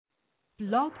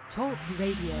Blog Talk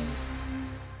Radio.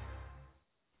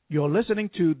 You're listening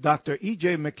to Dr. E.J.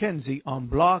 McKenzie on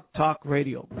Blog Talk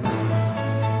Radio.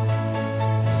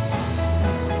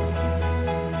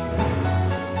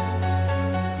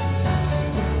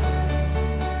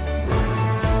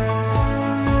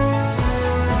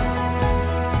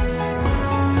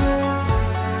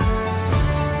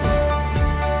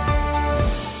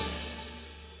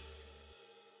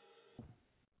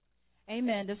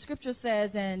 Amen. The scripture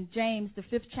says in James, the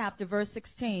 5th chapter, verse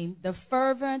 16, the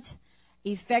fervent,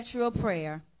 effectual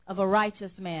prayer of a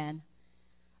righteous man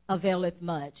availeth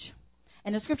much.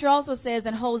 And the scripture also says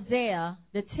in Hosea,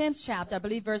 the 10th chapter, I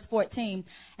believe verse 14,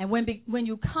 and when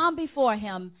you come before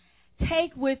him,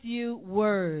 take with you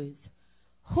words.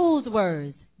 Whose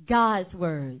words? God's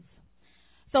words.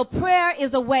 So prayer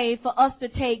is a way for us to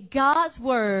take God's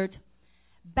word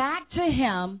back to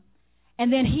him,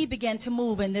 and then he began to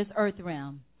move in this earth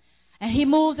realm. And he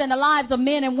moves in the lives of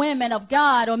men and women of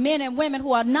God, or men and women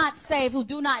who are not saved, who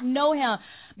do not know him,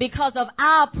 because of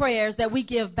our prayers that we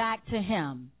give back to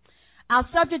him. Our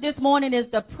subject this morning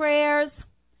is the prayers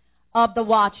of the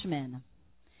watchman.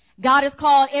 God has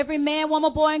called every man,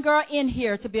 woman, boy, and girl in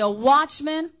here to be a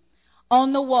watchman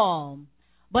on the wall.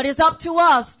 But it's up to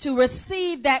us to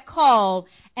receive that call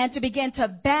and to begin to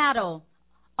battle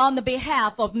on the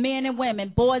behalf of men and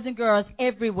women, boys and girls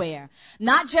everywhere,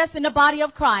 not just in the body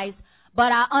of Christ, but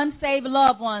our unsaved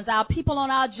loved ones, our people on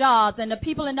our jobs, and the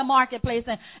people in the marketplace,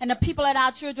 and the people at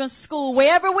our children's school.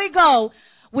 Wherever we go,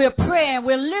 we're praying,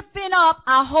 we're lifting up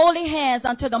our holy hands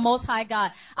unto the Most High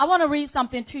God. I want to read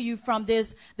something to you from this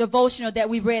devotional that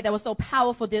we read that was so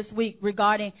powerful this week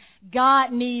regarding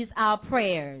God needs our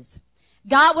prayers.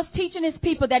 God was teaching his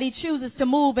people that he chooses to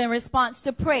move in response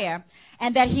to prayer,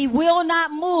 and that he will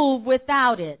not move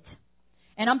without it.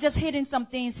 And I'm just hitting some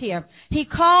things here. He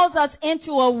calls us into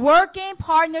a working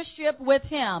partnership with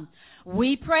him.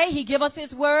 We pray. He gives us his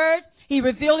word. He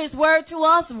reveals his word to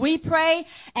us. We pray.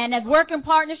 And that working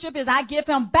partnership is I give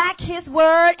him back his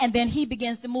word, and then he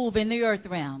begins to move in the earth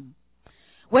realm.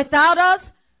 Without us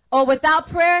or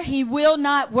without prayer, he will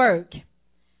not work.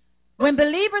 When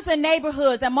believers in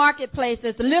neighborhoods and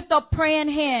marketplaces lift up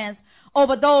praying hands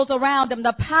over those around them,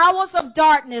 the powers of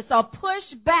darkness are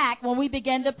pushed back when we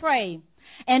begin to pray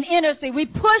and intercede. We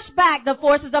push back the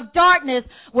forces of darkness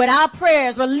with our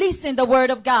prayers, releasing the word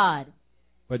of God.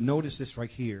 But notice this right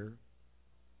here,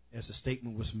 as the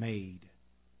statement was made.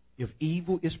 If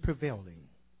evil is prevailing,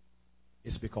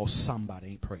 it's because somebody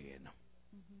ain't praying.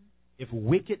 Mm-hmm. If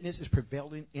wickedness is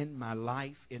prevailing in my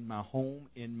life, in my home,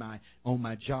 on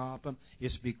my job,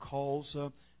 it's because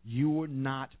you're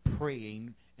not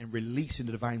praying and releasing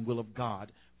the divine will of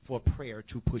God for prayer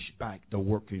to push back the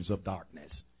workings of darkness.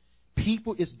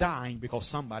 People is dying because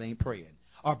somebody ain't praying,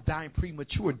 or dying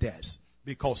premature deaths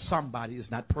because somebody is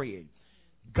not praying.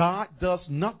 God does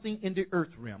nothing in the earth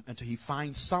realm until he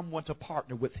finds someone to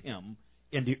partner with him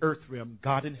in the earth realm,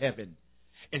 God in heaven.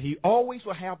 And he always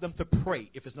will have them to pray.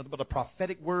 If it's nothing but a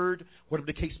prophetic word, whatever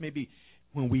the case may be.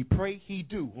 When we pray, he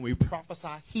do. When we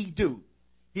prophesy, he do.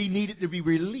 He needed to be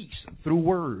released through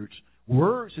words.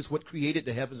 Words is what created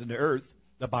the heavens and the earth,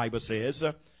 the Bible says.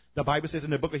 The Bible says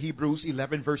in the book of Hebrews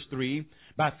 11, verse 3,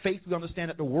 by faith we understand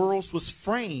that the world was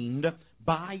framed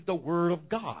by the word of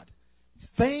God.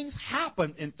 Things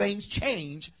happen and things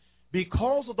change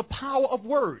because of the power of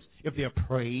words. If they're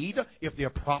prayed, if they're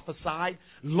prophesied,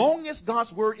 long as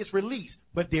God's word is released,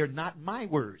 but they're not my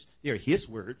words, they're his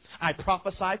word. I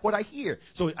prophesy what I hear.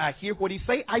 So I hear what he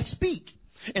say, I speak.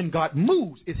 And God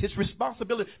moves. It's his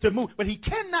responsibility to move. But he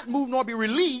cannot move nor be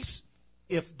released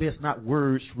if there's not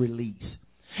words released.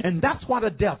 And that's why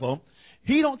the devil,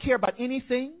 he don't care about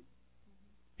anything.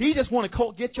 He just want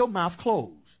to get your mouth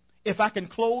closed. If I can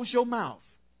close your mouth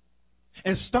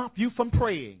and stop you from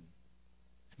praying,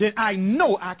 then I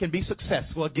know I can be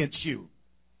successful against you.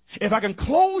 If I can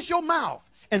close your mouth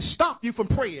and stop you from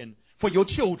praying for your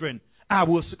children, I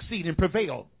will succeed and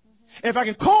prevail. If I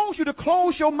can cause you to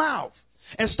close your mouth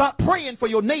and stop praying for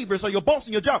your neighbors or your boss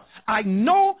in your job, I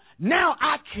know now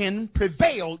I can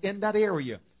prevail in that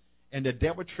area. And the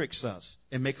devil tricks us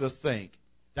and makes us think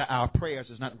that our prayers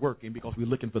is not working because we're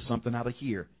looking for something out of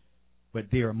here. But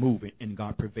they are moving, and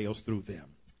God prevails through them.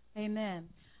 Amen.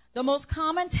 The most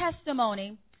common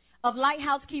testimony of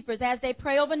lighthouse keepers as they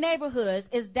pray over neighborhoods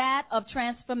is that of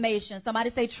transformation.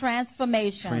 Somebody say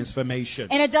transformation. Transformation.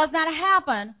 And it does not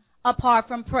happen apart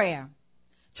from prayer.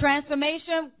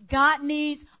 Transformation, God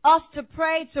needs us to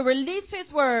pray, to release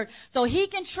his word so he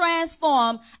can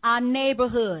transform our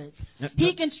neighborhoods.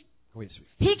 He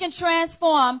can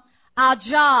transform our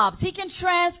jobs. He can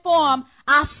transform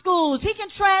our schools. He can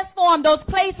transform those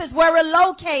places where we're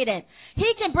located.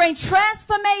 He can bring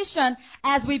transformation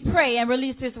as we pray and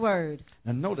release His word.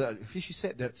 Now, know that she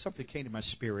said that something came to my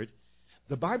spirit.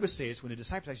 The Bible says when the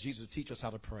disciples asked Jesus to teach us how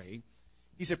to pray,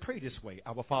 He said, pray this way.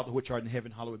 Our Father which art in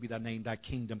heaven, hallowed be thy name. Thy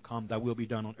kingdom come. Thy will be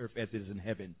done on earth as it is in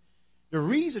heaven. The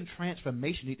reason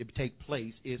transformation needs to take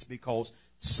place is because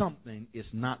something is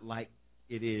not like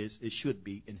it should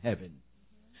be in heaven.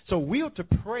 So we are to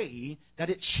pray that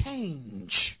it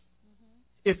change.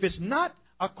 If it's not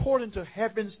according to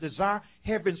heaven's desire,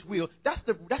 heaven's will, that's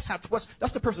the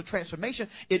purpose of transformation.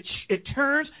 It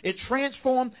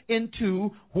transforms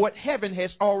into what heaven has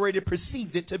already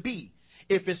perceived it to be.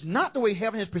 If it's not the way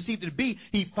heaven has perceived it to be,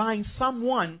 He finds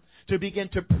someone to begin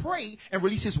to pray and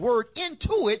release His word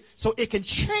into it so it can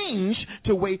change to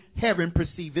the way heaven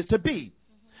perceives it to be.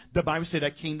 The Bible said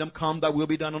that kingdom come, thy will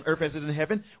be done on earth as it is in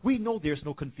heaven. We know there's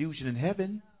no confusion in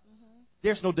heaven.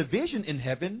 There's no division in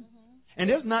heaven. And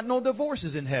there's not no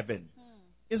divorces in heaven.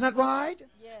 Isn't that right?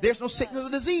 Yes, there's no sickness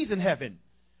or disease in heaven.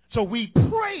 So we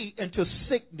pray until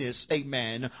sickness,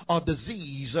 amen, or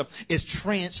disease is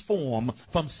transformed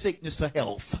from sickness to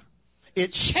health.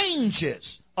 It changes.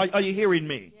 Are you hearing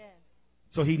me? Yes.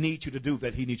 So He needs you to do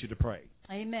that. He needs you to pray.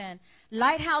 Amen.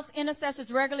 Lighthouse intercessors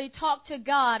regularly talk to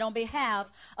God on behalf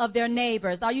of their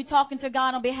neighbors. Are you talking to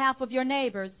God on behalf of your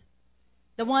neighbors?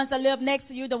 The ones that live next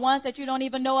to you, the ones that you don't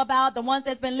even know about, the ones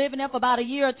that's been living there for about a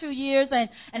year or 2 years,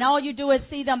 and all you do is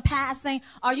see them passing.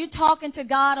 Are you talking to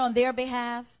God on their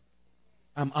behalf?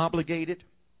 I'm obligated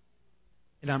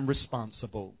and I'm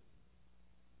responsible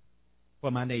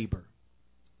for my neighbor.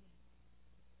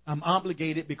 I'm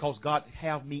obligated because God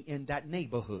have me in that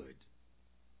neighborhood.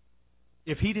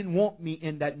 If He didn't want me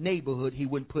in that neighborhood, He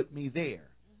wouldn't put me there.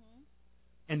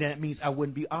 And that means I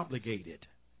wouldn't be obligated.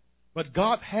 But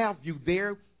God have you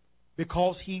there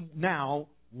because He now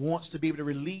wants to be able to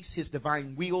release His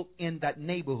divine will in that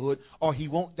neighborhood, or He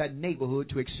wants that neighborhood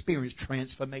to experience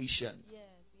transformation. Yes.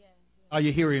 Are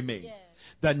you hearing me? Yes.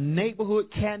 The neighborhood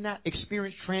cannot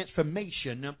experience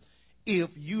transformation if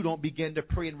you don't begin to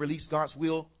pray and release God's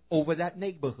will over that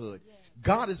neighborhood. Yes.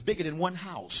 God is bigger than one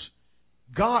house.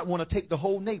 God want to take the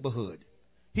whole neighborhood.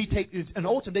 In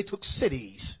Oldham, they took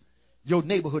cities. Your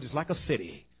neighborhood is like a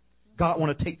city. God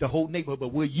want to take the whole neighborhood,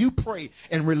 but will you pray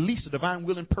and release the divine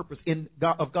will and purpose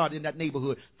of God in that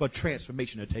neighborhood for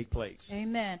transformation to take place?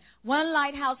 Amen. One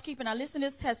lighthouse keeper, now listen to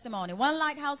this testimony. One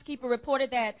lighthouse keeper reported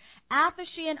that after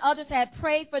she and others had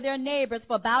prayed for their neighbors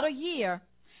for about a year,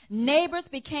 neighbors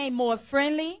became more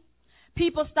friendly.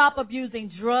 People stopped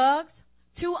abusing drugs.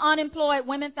 2 unemployed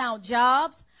women found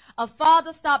jobs. A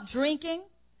father stopped drinking.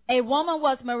 A woman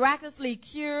was miraculously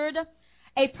cured.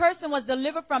 A person was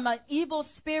delivered from an evil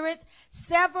spirit.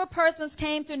 Several persons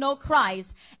came to know Christ,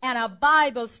 and a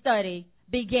Bible study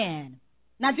began.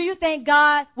 Now, do you think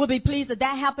God will be pleased that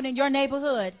that happened in your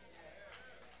neighborhood?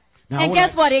 Now, and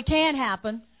guess what? It can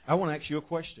happen. I want to ask you a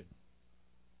question.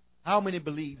 How many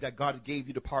believe that God gave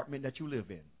you the apartment that you live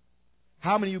in?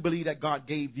 How many of you believe that God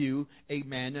gave you,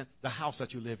 amen, the house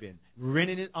that you live in?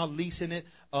 Renting it or leasing it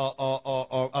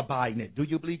or buying it? Do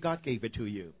you believe God gave it to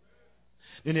you?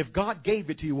 Then if God gave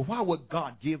it to you, why would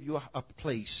God give you a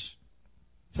place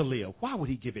to live? Why would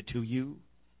He give it to you?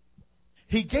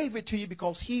 He gave it to you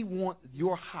because He wants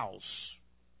your house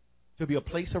to be a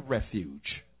place of refuge.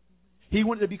 He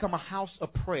wanted to become a house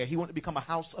of prayer. He wanted to become a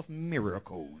house of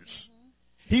miracles.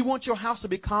 He wants your house to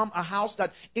become a house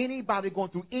that anybody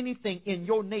going through anything in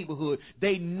your neighborhood,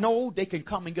 they know they can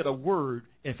come and get a word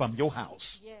from your house.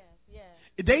 Yes,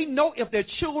 yes. They know if their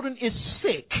children is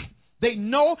sick, they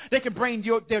know they can bring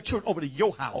their children over to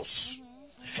your house.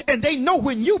 And they know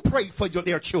when you pray for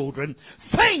their children,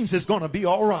 things is going to be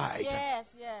all right. Yes,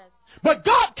 yes. But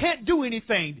God can't do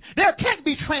anything. There can't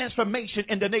be transformation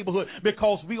in the neighborhood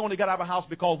because we only got our house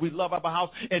because we love our house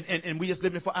and we just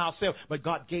live it for ourselves. But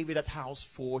God gave it that house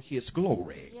for His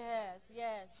glory. Yes,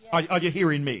 yes, yes. Are you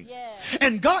hearing me? Yes.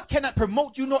 And God cannot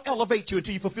promote you nor elevate you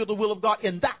until you fulfill the will of God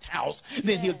in that house.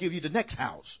 Then He'll give you the next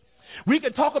house. We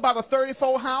can talk about a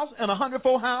 30-fold house and a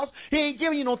 100-fold house. He ain't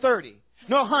giving you no 30,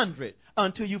 no 100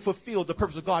 until you fulfill the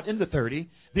purpose of God in the 30.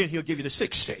 Then He'll give you the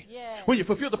 60. Yes. When you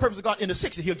fulfill the purpose of God in the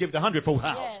 60, He'll give you the 100-fold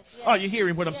house. Yes, yes. Are you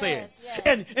hearing what I'm saying?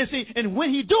 Yes. And when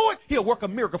He do it, He'll work a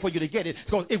miracle for you to get it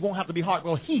because it won't have to be hard.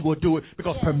 Well, He will do it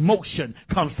because promotion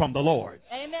comes from the Lord.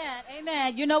 Amen.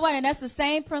 Amen. You know what? And that's the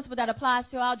same principle that applies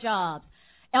to our jobs.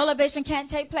 elevation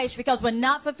can't take place because we're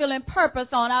not fulfilling purpose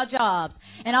on our jobs.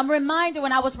 And I'm reminded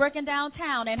when I was working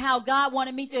downtown and how God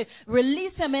wanted me to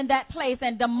release him in that place.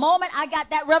 And the moment I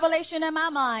got that revelation in my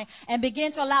mind and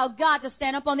began to allow God to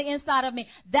stand up on the inside of me,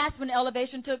 that's when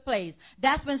elevation took place.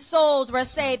 That's when souls were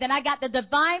saved. And I got the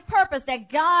divine purpose that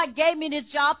God gave me this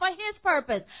job for his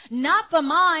purpose. Not for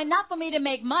mine, not for me to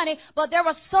make money, but there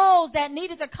were souls that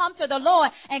needed to come to the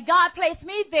Lord. And God placed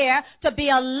me there to be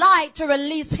a light to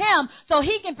release him so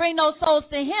he can bring those souls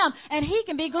to him and he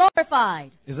can be glorified.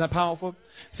 Isn't that powerful?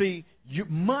 See,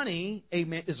 money,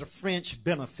 amen, is a French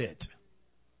benefit.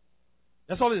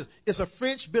 That's all it is. It's a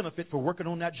French benefit for working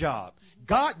on that job.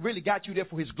 God really got you there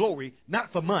for his glory,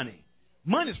 not for money.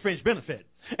 Money is French benefit.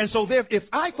 And so if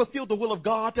I fulfill the will of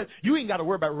God, you ain't got to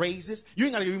worry about raises. You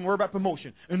ain't got to even worry about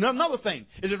promotion. And another thing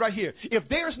is right here. If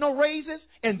there's no raises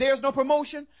and there's no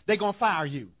promotion, they're going to fire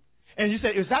you. And you say,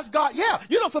 is that God? Yeah,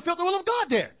 you don't fulfill the will of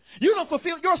God there. You don't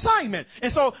fulfill your assignment.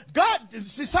 And so God,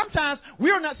 see, sometimes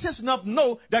we're not sensitive enough to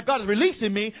know that God is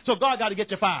releasing me, so God got to get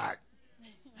you fired.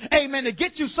 Amen. To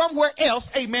get you somewhere else,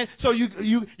 amen, so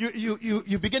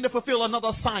you begin to fulfill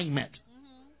another assignment.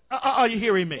 Are you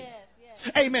hearing me?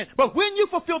 Yes. Amen. But when you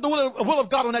fulfill the will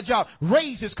of God on that job,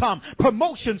 raises come,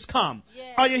 promotions come.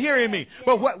 Yes. Are you hearing me? Yes.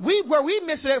 But where we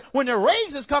miss it, when the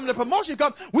raises come, the promotion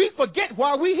comes, we forget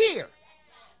why we're here.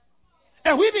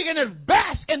 And we begin to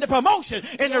bask in the promotion,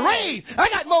 in the raise. I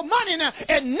got more money now.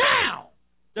 And now,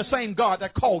 the same God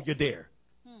that called you there,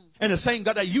 and the same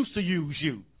God that used to use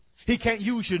you, he can't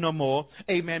use you no more,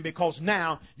 amen, because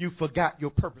now you forgot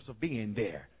your purpose of being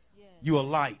there. Yes. You are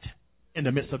light in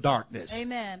the midst of darkness.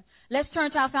 Amen. Let's turn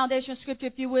to our foundation scripture,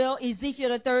 if you will,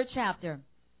 Ezekiel, the 3rd chapter.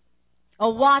 A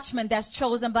watchman that's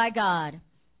chosen by God.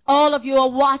 All of you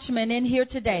are watchmen in here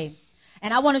today.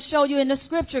 And I want to show you in the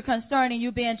scripture concerning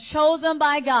you being chosen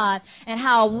by God and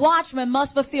how a watchman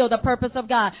must fulfill the purpose of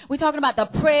God. We're talking about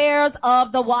the prayers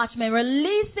of the watchman,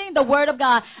 releasing the word of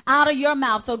God out of your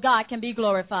mouth so God can be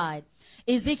glorified.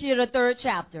 Ezekiel, the 3rd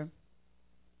chapter,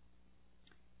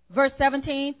 verse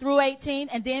 17 through 18,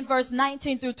 and then verse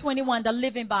 19 through 21, the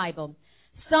Living Bible.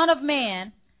 Son of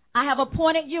man, I have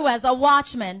appointed you as a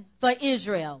watchman for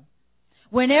Israel.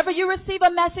 Whenever you receive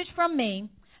a message from me,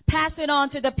 pass it on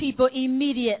to the people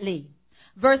immediately.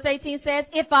 Verse 18 says,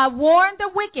 if I warn the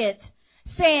wicked,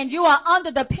 saying you are under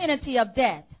the penalty of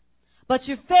death, but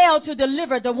you fail to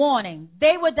deliver the warning,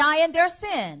 they will die in their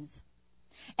sins.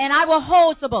 And I will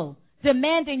hold them,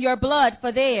 demanding your blood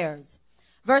for theirs.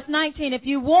 Verse 19, if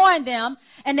you warn them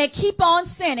and they keep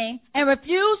on sinning and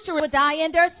refuse to die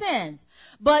in their sins,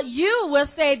 but you will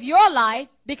save your life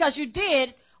because you did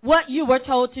what you were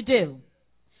told to do.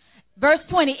 Verse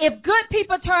 20, if good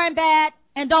people turn bad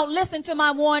and don't listen to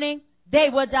my warning, they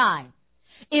will die.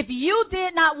 If you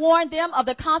did not warn them of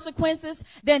the consequences,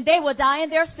 then they will die in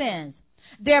their sins.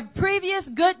 Their previous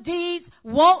good deeds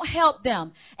won't help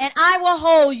them, and I will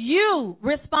hold you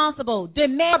responsible,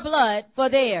 demand blood for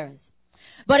theirs.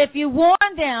 But if you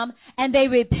warn them and they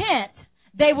repent,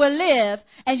 they will live,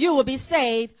 and you will be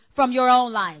saved from your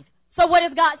own life. So what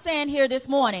is God saying here this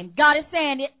morning? God is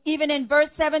saying, even in verse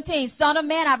 17, Son of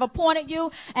man, I've appointed you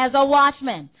as a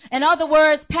watchman. In other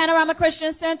words, Panorama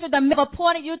Christian Center, I've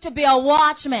appointed you to be a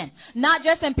watchman. Not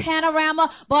just in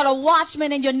Panorama, but a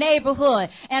watchman in your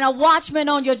neighborhood, and a watchman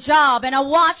on your job, and a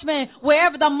watchman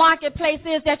wherever the marketplace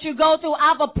is that you go to.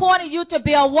 I've appointed you to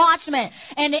be a watchman.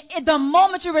 And the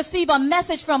moment you receive a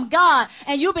message from God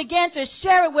and you begin to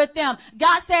share it with them,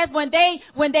 God says when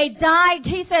they die,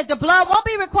 he says the blood won't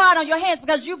be required on your hands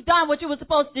because you've done what you were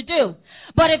supposed to do.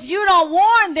 But if you don't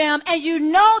warn them and you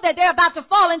know that they're about to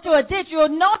fall into a ditch, you'll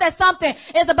know that something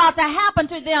is about to happen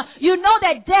to them. You know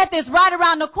that death is right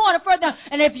around the corner for them.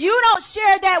 And if you don't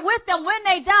share that with them when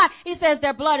they die, he says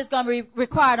their blood is going to be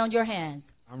required on your hands.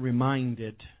 I'm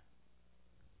reminded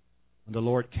when the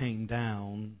Lord came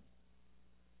down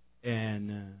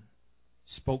and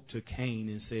spoke to Cain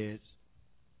and said,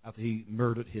 after he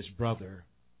murdered his brother,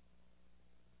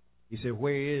 he said,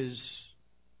 where is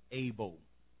Abel?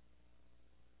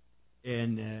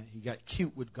 And he got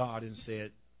cute with God and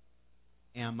said,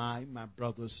 am I my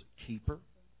brother's keeper?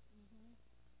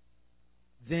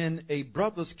 Then a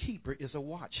brother's keeper is a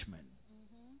watchman.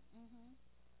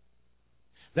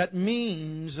 That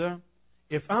means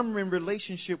if I'm in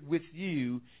relationship with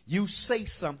you, you say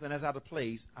something that's out of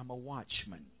place, I'm a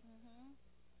watchman.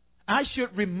 I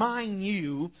should remind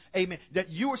you, amen, that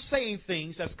you're saying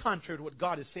things that's contrary to what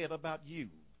God has said about you.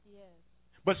 Yes.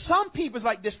 But some people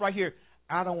like this right here,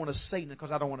 I don't want to say nothing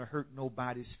because I don't want to hurt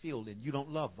nobody's feeling. You don't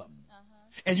love them.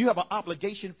 And you have an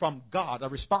obligation from God, a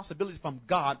responsibility from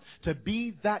God to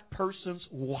be that person's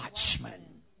watchman.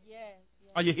 Yes.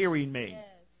 Are you hearing me? Yes.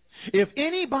 If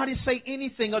anybody say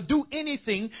anything or do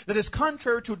anything that is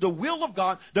contrary to the will of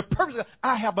God, the purpose of God,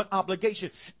 I have an obligation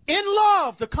in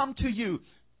love to come to you.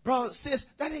 Brother, sis,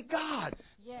 that ain't God.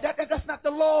 Yes. That's not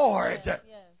the Lord. Yes.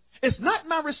 It's not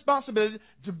my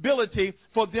responsibility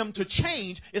for them to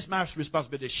change. It's my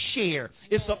responsibility to share.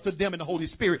 It's up to them and the Holy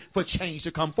Spirit for change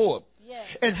to come forth. Yes.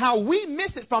 And how we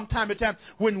miss it from time to time,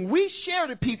 when we share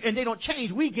to people and they don't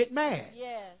change, we get mad.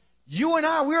 Yes. You and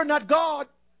I, we're not God.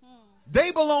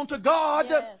 They belong to God.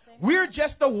 Yes, we're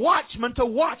just the watchman to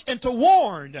watch and to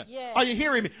warn. Yes. Are you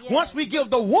hearing me? Yes. Once we give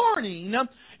the warning,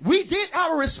 we did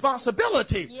our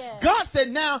responsibility. Yes. God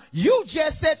said, now you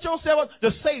just set yourself up to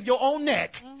save your own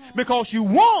neck. Because you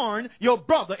warned your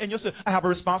brother and your sister. I have a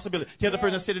responsibility. Tell the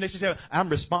person sitting next to you, I'm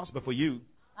responsible for you.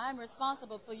 I'm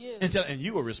responsible for you. And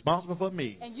you are responsible for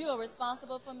me. And you are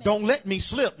responsible for me. Don't let me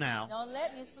slip now. Don't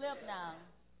let me slip now.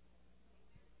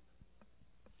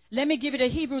 Let me give you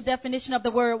the Hebrew definition of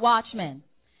the word watchman.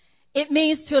 It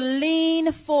means to lean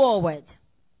forward,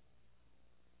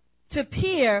 to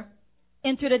peer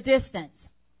into the distance.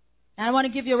 And I want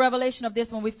to give you a revelation of this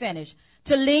when we finish.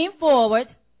 To lean forward,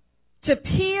 to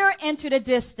peer into the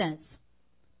distance,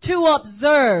 to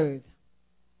observe,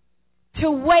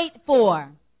 to wait for.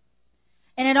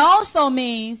 And it also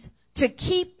means to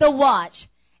keep the watch,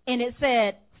 and it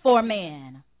said, for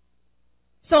man.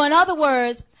 So in other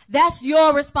words, that's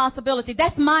your responsibility.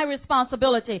 That's my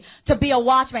responsibility to be a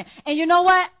watchman. And you know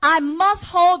what? I must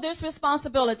hold this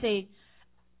responsibility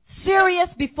serious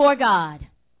before God.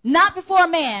 Not before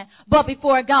man, but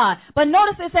before God. But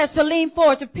notice it says to lean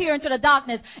forward, to peer into the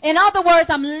darkness. In other words,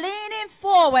 I'm leaning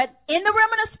forward in the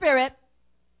realm of the Spirit,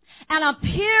 and I'm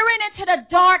peering into the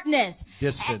darkness.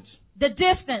 Distance. The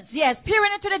distance, yes, peering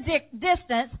into the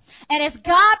distance. And as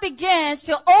God begins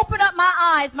to open up my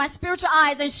eyes, my spiritual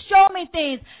eyes, and show me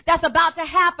things that's about to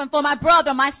happen for my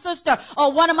brother, my sister,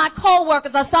 or one of my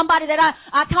co-workers, or somebody that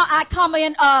I come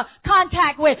in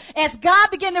contact with, as God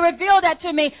begins to reveal that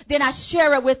to me, then I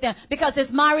share it with them, because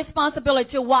it's my responsibility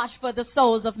to watch for the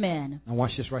souls of men. Now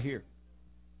watch this right here.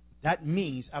 That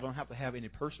means I don't have to have any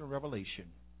personal revelation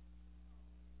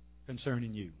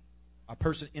concerning you, or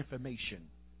personal information.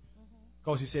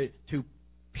 Because he said to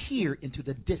peer into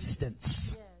the distance.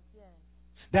 Yes.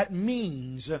 That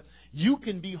means you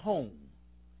can be home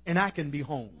and I can be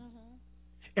home.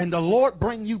 And the Lord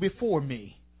bring you before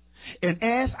me. And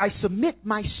as I submit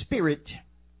my spirit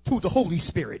to the Holy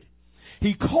Spirit,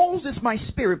 He causes my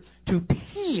spirit to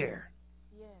peer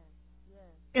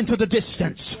into the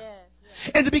distance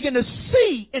and to begin to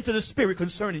see into the Spirit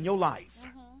concerning your life.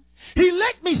 He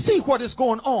let me see what is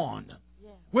going on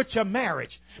with your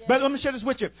marriage. But let me share this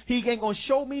with you. He ain't going to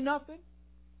show me nothing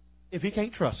if He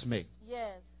can't trust me.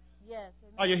 Yes.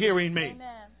 Are you hearing me?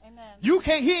 Amen. You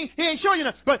can't. He ain't showing you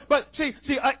nothing. But see,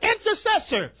 an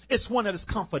intercessor is one that is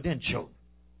confidential.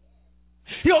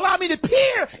 He'll allow me to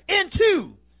peer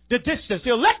into the distance.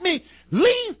 He'll let me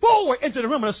lean forward into the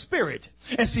realm of the Spirit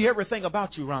and see everything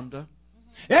about you, Rhonda.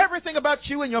 Everything about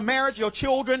you and your marriage, your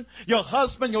children, your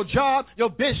husband, your job, your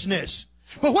business.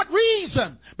 For what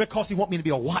reason? Because He wants me to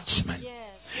be a watchman.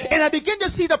 And I begin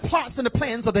to see the plots and the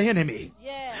plans of the enemy.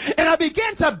 And I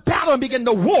begin to battle and begin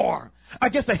to war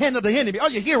against the hand of the enemy. Are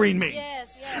you hearing me?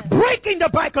 Breaking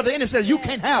the back of the enemy says, you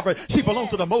can't have her. She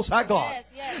belongs to the Most High God.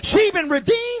 She's been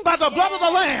redeemed by the blood of the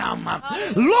Lamb.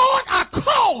 Lord, I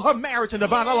call her marriage in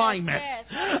divine alignment.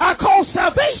 I call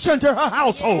salvation to her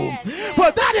household.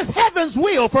 For that is heaven's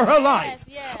will for her life.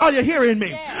 Are you hearing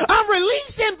me? I'm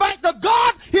releasing back to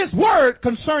God His word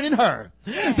concerning her.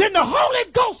 Then the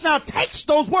Holy Ghost now takes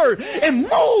those words and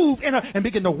move in her and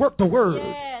begin to work the word.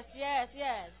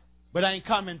 But I ain't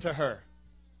coming to her.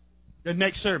 The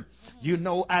next sermon, you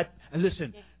know,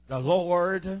 listen, the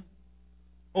Lord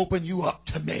opened you up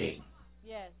to me.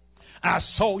 I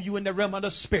saw you in the realm of the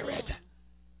Spirit.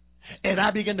 And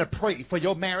I began to pray for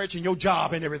your marriage and your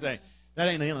job and everything. That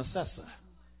ain't an intercessor.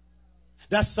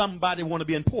 That's somebody want to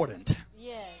be important.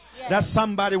 That's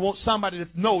somebody wants somebody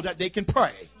to know that they can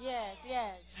pray.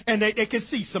 And they can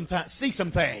see some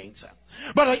things.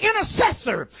 But an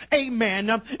intercessor, amen,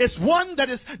 is one that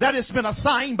has been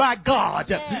assigned by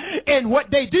God. And what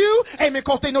they do, amen,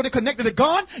 because they know they're connected to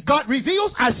God, God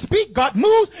reveals, I speak, God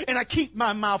moves, and I keep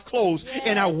my mouth closed,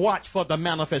 and I watch for the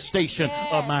manifestation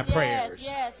of my prayers.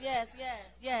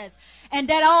 Yes. And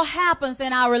that all happens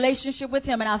in our relationship with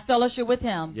Him and our fellowship with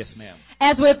Him. Yes, ma'am.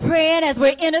 As we're praying, as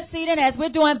we're interceding, as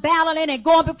we're doing battling and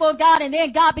going before God, and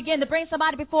then God begins to bring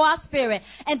somebody before our spirit.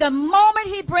 And the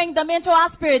moment He brings them into our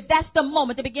spirit, that's the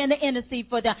moment to begin to intercede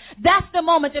for them. That's the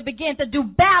moment to begin to do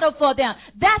battle for them.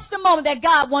 That's the moment that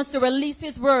God wants to release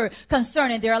His word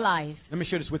concerning their life. Let me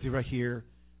share this with you right here.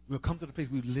 we'll come to the place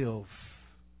we live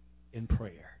in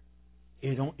prayer.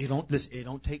 It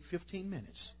don't take 15 minutes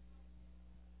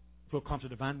to accomplish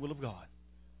the divine will of God.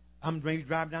 I'm ready to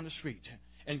drive down the street,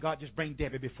 and God just bring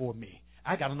Debbie before me.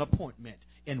 I got an appointment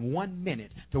in 1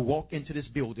 minute to walk into this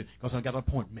building because I got an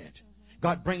appointment.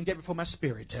 God, bring Debbie for my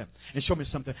spirit and show me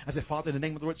something. I said, Father, in the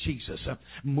name of the Lord Jesus,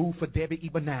 move for Debbie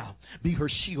even now. Be her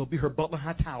shield, be her butler,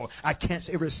 high tower. I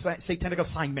cancel every satanic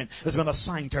assignment that's been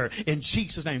assigned to her. In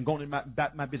Jesus' name, going into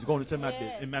my business, going into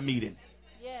my meeting.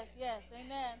 Yes, yes,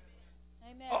 amen.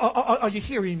 Amen. Are you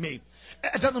hearing me?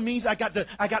 It doesn't mean I got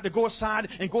to go aside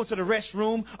and go into the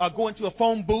restroom or go into a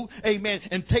phone booth, amen,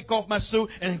 and take off my suit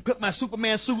and put my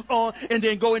Superman suit on and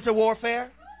then go into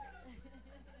warfare.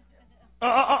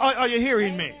 Are you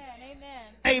hearing me?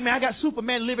 Amen. Amen. I got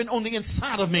Superman living on the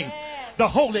inside of me. Yes. The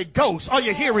Holy Ghost. Are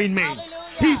you hearing me?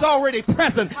 Hallelujah. He's already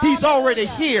present. He's already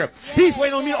here. Yes. He's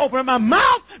waiting on me to open my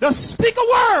mouth to speak a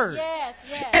word. Yes,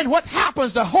 yes. And what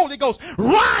happens? The Holy Ghost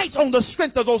rides on the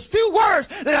strength of those few words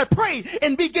that I prayed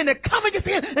and begin to come against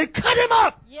him and cut him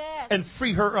up. Yes. And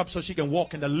free her up so she can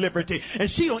walk in the liberty. And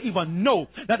she don't even know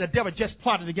that the devil just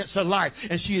plotted against her life.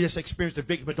 And she just experienced the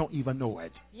victory but don't even know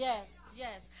it. Yes,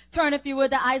 yes. Turn, if you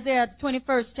would, to Isaiah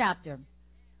 21st chapter.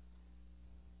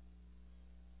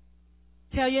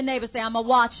 Tell your neighbor, say, I'm a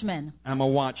watchman. I'm a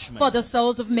watchman. For the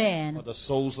souls of men. For the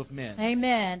souls of men.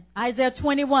 Amen. Isaiah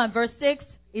 21, verse 6,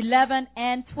 11,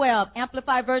 and 12.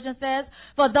 Amplified Version says,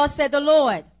 For thus said the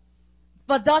Lord,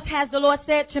 for thus has the Lord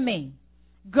said to me,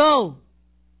 go,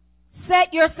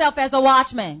 set yourself as a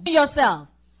watchman. Yourself.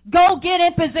 Go get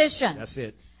in position. That's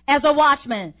it. As a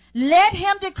watchman. Let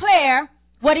him declare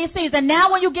what he sees. And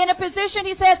now when you get in position,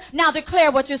 he says, now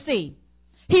declare what you see.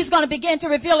 He's going to begin to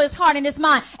reveal his heart and his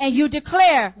mind, and you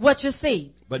declare what you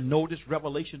see. But notice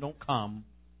revelation don't come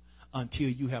until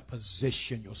you have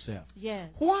positioned yourself. Yes.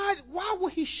 Why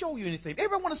would he show you anything?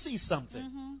 Everyone want to see something.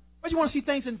 Mm-hmm. But you want to see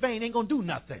things in vain, ain't going to do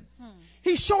nothing.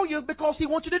 He show you because he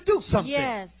wants you to do something.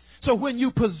 Yes. So when you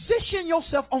position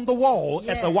yourself on the wall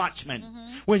as a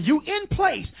watchman, when you in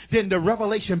place, then the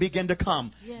revelation begin to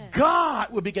come. Yes.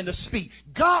 God will begin to speak.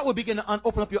 God will begin to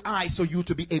open up your eyes so you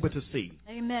to be able to see.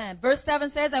 Amen. Verse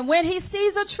 7 says, and when he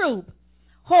sees a troop,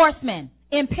 horsemen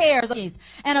in pairs,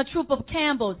 and a troop of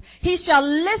camels, he shall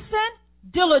listen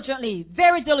diligently,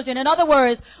 very diligent. In other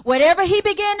words, whatever he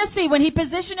began to see, when he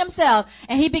positioned himself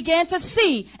and he began to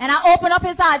see, and I open up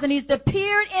his eyes and he's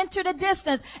peered into the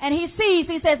distance and he sees,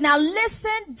 he says, now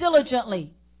listen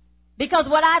diligently. Because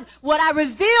what I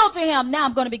revealed to him, now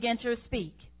I'm going to begin to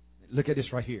speak. Look at this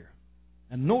right here.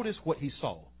 And notice what he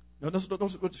saw. Notice what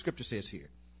the scripture says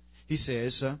here. He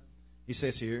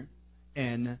says here,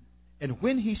 and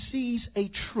when he sees a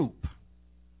troop,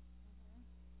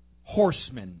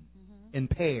 horsemen in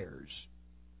pairs,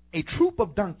 a troop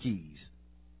of donkeys,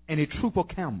 and a troop of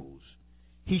camels,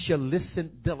 he shall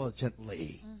listen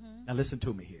diligently. Now listen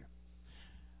to me here.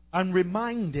 I'm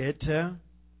reminded,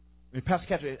 when Pastor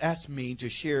Catherine asked me to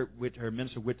share with her,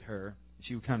 minister with her,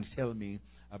 she would kind of tell me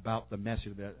about the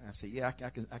message. That I said, yeah, I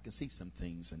can see some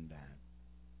things in that.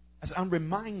 I said, I'm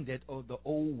reminded of the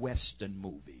old Western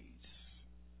movies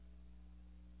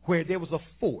where there was a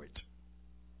fort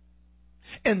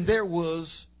and there was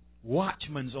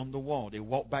watchmen on the wall. They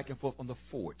walked back and forth on the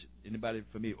fort. Anybody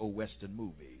familiar with old Western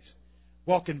movies?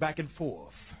 Walking back and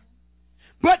forth.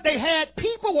 But they had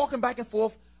people walking back and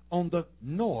forth on the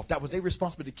north. That was their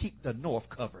responsibility to keep the north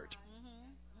covered.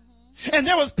 And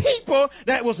there was people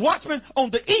that was watchmen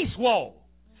on the east wall.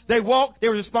 They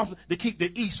were responsible to keep the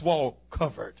east wall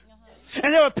covered.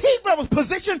 And there were people that was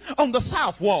positioned on the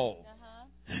south wall.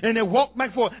 And they walked back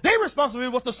and forth. Their responsibility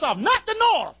was the south, not the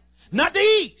north, not the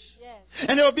east.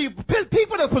 And there would be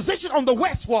people that were positioned on the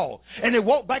west wall. And they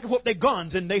walked back and forth with their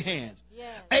guns in their hands.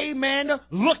 Yes. Amen.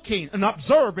 Looking and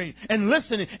observing and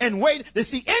listening and waiting to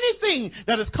see anything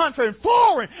that is contrary and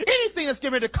foreign, anything that's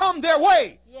getting ready to come their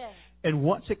way. Yes. And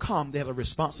once it come, they had a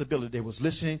responsibility. They was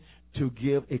listening to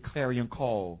give a clarion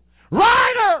call.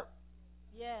 Rider!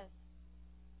 Yes.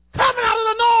 Coming out of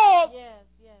the north! Yes,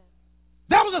 yes.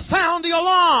 That was a sounding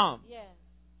alarm. Yes.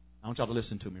 I want y'all to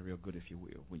listen to me real good, if you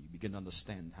will, when you begin to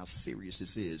understand how serious this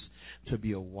is to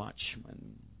be a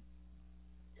watchman.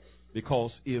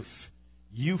 Because if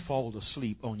you fall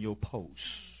asleep on your post,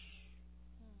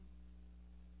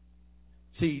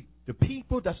 see, the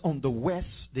people that's on the west,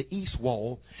 the east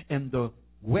wall, and the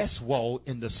west wall,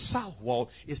 and the south wall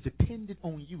is dependent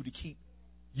on you to keep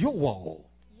your wall.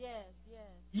 Yes, yes.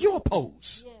 Your post.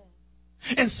 Yes.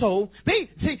 And so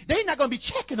they're not going to be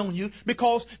checking on you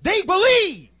because they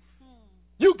believe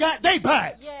you got their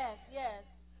back. Yes, yes.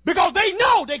 Because they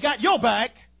know they got your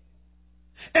back.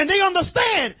 And they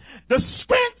understand the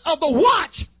strength of the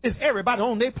watch is everybody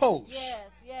on their post. Yes,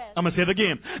 yes. I'm going to say it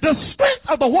again. The strength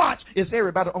of the watch is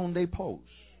everybody on their post.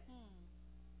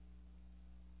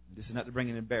 This is not to bring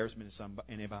an embarrassment to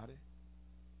anybody.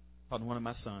 I talked to one of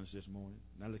my sons this morning.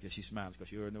 Now look at she smiles because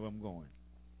she already know where I'm going.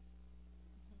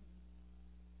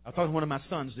 I talked to one of my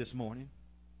sons this morning,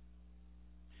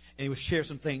 and he was sharing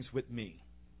some things with me.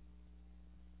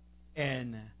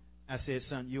 And I said,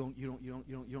 son, you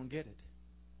don't get it.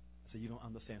 I said, you don't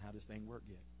understand how this thing works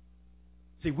yet.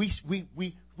 See,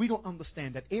 we don't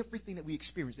understand that everything that we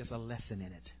experience, there's a lesson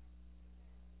in it.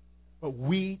 But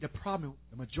the problem,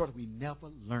 the majority, we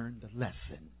never learn the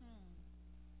lesson.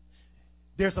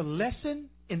 There's a lesson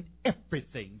in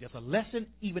everything. There's a lesson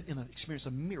even in an experience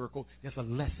of miracle. There's a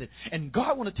lesson. And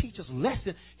God wants to teach us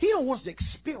lesson. He don't want us to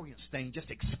experience things, just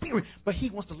experience, but He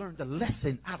wants to learn the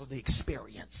lesson out of the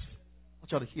experience. I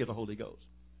want y'all to hear the Holy Ghost.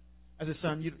 I said,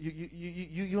 son, you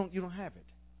don't have it.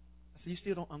 I said, you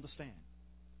still don't understand.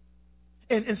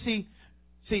 And see,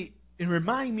 it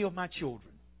reminds me of my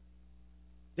children.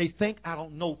 They think I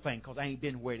don't know things because I ain't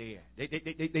been where they are.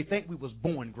 They think we was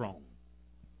born grown.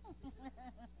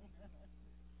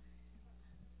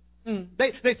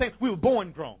 They think we were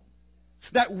born grown.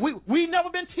 That we never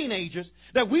been teenagers.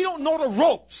 That we don't know the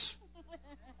ropes.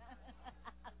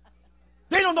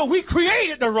 They don't know we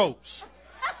created the ropes.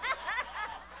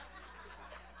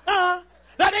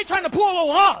 That they trying to pull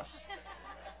on us.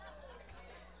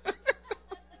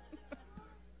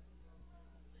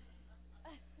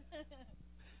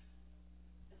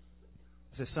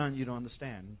 I said, son, you don't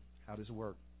understand how this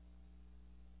works.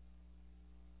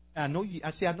 I know he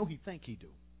think he do.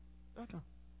 Okay.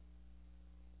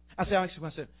 I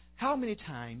said, how many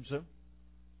times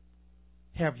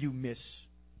have you missed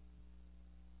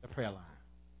the prayer line?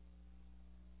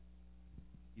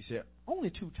 He said, only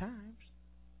 2 times.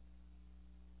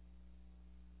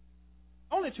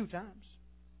 Only 2 times.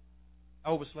 I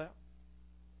overslept.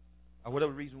 Or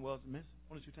whatever the reason was, missed.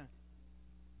 Only 2 times.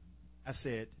 I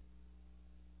said,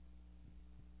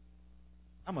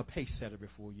 I'm a pace setter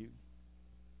before you.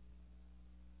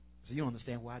 So you don't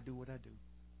understand why I do what I do.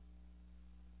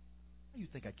 How do you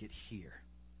think I get here?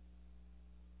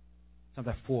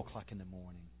 Sometimes 4 o'clock in the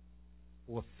morning,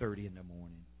 4:30 in the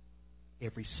morning,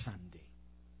 every Sunday.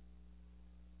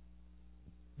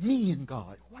 Me and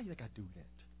God. Why do you think I do that?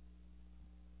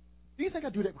 Do you think I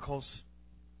do that because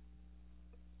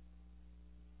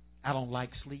I don't like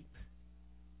sleep?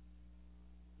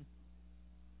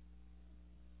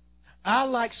 I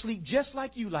like sleep just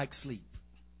like you like sleep.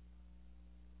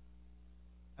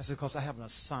 I said, because I have an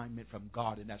assignment from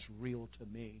God, and that's real to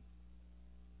me.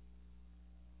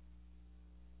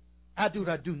 I do what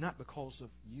I do not because of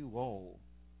you all.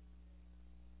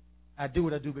 I do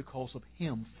what I do because of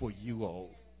Him for you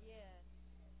all.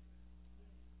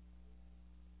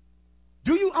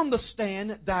 Do you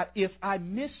understand that if I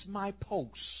miss my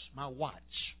post, my watch,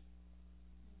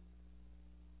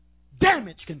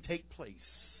 damage can take place?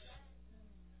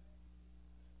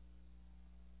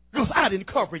 Because I didn't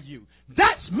cover you.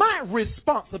 That's my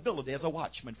responsibility as a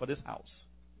watchman for this house.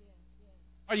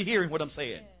 Are you hearing what I'm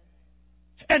saying?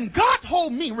 And God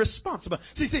hold me responsible.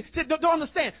 See, don't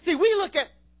understand. See, we look at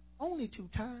only 2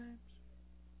 times.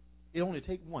 It only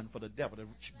takes 1 for the devil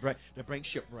to bring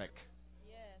shipwreck.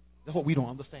 That's what we don't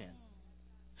understand.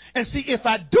 And see, if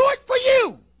I do it for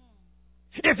you,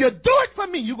 if you do it for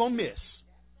me, you're going to miss.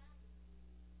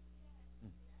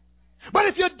 But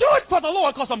if you do it for the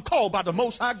Lord, because I'm called by the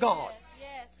Most High God,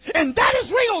 and that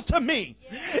is real to me,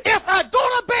 if I go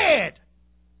to bed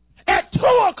at 2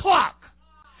 o'clock,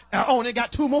 I only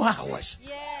got 2 more hours,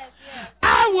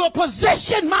 I will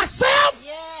position myself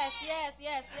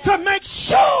to make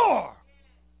sure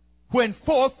when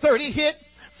 4:30 hit,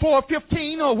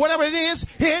 4:15 or whatever it is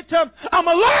hit, I'm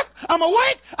alert, I'm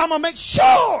awake, I'm going to make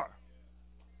sure.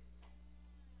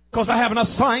 Because I have an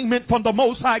assignment from the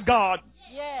Most High God.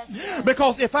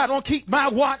 Because if I don't keep my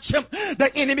watch, the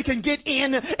enemy can get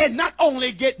in and not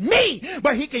only get me,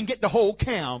 but he can get the whole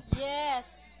camp. Yes,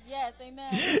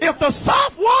 amen. If the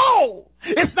south wall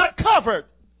is not covered,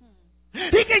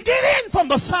 he can get in from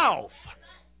the south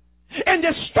and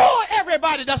destroy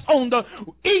everybody that's on the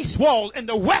east wall and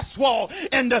the west wall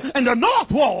and the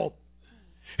north wall.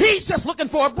 He's just looking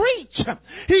for a breach.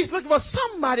 He's looking for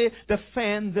somebody to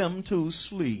fan them to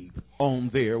sleep on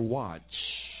their watch.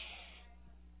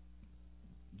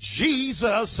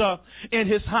 Jesus, in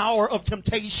his hour of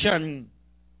temptation,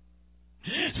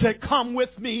 said, come with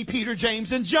me, Peter, James,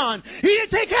 and John. He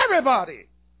didn't take everybody,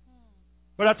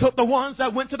 But I took the ones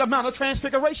that went to the Mount of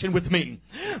Transfiguration with me.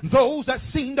 Those that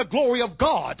seen the glory of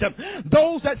God.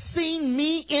 Those that seen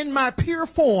me in my pure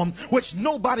form, which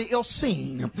nobody else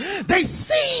seen. They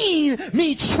seen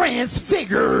me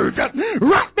transfigured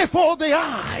right before their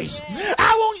eyes. Yes.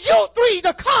 I want you three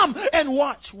to come and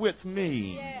watch with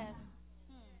me. Yes.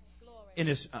 In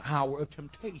this hour of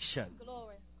temptation. Glory.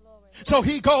 So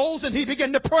he goes and he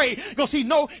began to pray because he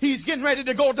know he's getting ready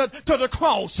to go to the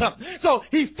cross. So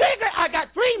he figured, I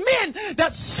got three men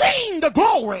that seen the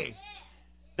glory,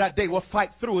 that they will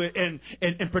fight through it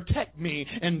and protect me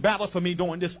and battle for me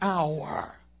during this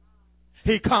hour.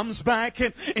 He comes back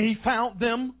and he found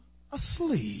them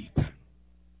asleep.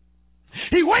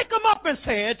 He wake them up and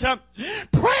said,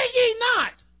 pray ye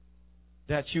not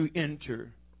that you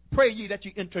enter. Pray ye that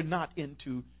you enter not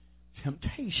into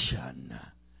temptation.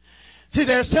 See,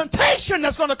 there's temptation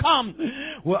that's going to come.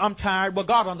 Well, I'm tired. Well,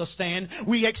 God understand.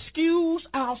 We excuse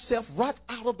ourselves right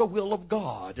out of the will of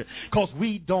God because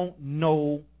we don't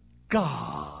know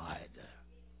God.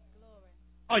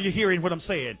 Are you hearing what I'm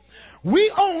saying? We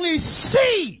only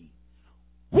see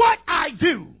what I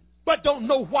do, but don't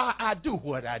know why I do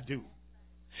what I do.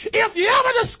 If you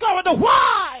ever discover the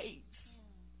why,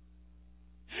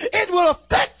 it will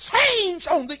affect change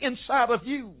on the inside of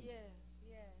you.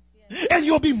 And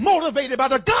you'll be motivated by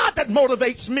the God that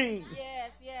motivates me.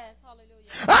 Yes,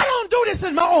 hallelujah. I don't do this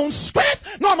in my own strength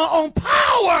nor my own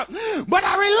power, but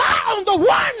I rely on the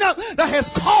one that has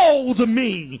called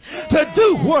me to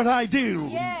do what I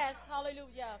do. Yes,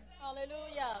 hallelujah,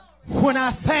 hallelujah. When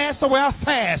I fast the way I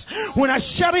fast, when I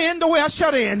shut in the way I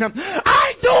shut in,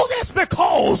 I do this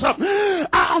because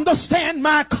I understand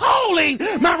my calling,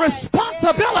 my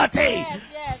responsibility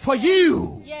for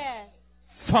you. Yes.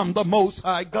 From the Most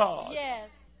High God. Yes.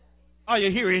 Are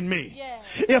you hearing me? Yes.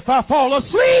 If I fall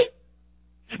asleep,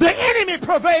 the enemy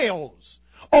prevails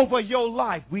over your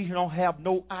life. We don't have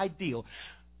no idea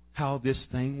how this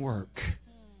thing works.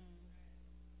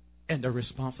 And the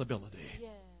responsibility.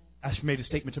 Yes. I made a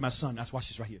statement to my son. That's why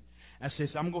she's right here. I said,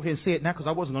 I'm going to go ahead and say it now because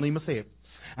I wasn't going to even say it.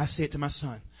 I said to my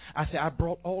son, I said, I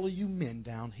brought all of you men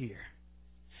down here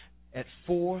at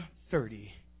 4:30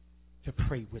 to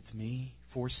pray with me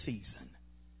for a season.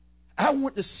 I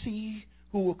want to see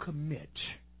who will commit.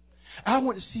 I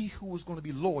want to see who was going to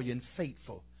be loyal and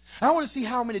faithful. I want to see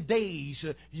how many days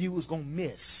you was going to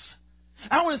miss.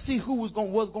 I want to see who was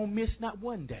going to miss not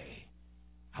one day.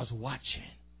 I was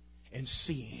watching and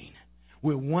seeing.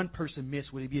 Will one person miss?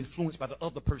 Will they be influenced by the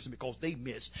other person because they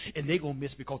missed? And they going to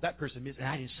miss because that person missed and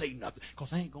I didn't say nothing. Because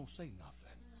I ain't going to say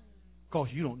nothing. Because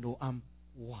you don't know I'm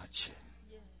watching.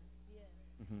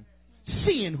 Mm-hmm.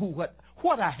 Seeing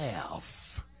what I have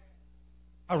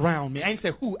around me. I ain't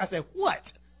say who, I said what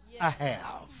I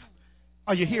have.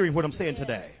 Are you hearing what I'm saying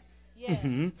today? Yes.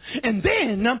 Mm-hmm. And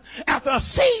then, after a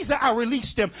season, I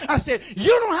released them. I said,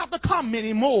 you don't have to come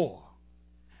anymore.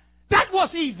 That was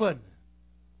even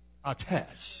a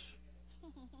test.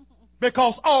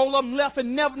 Because all of them left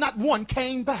and not one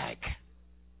came back.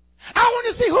 I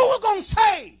want to see who was going to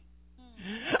say,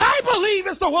 I believe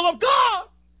it's the will of God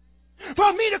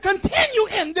for me to continue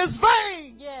in this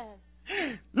vein. Yes.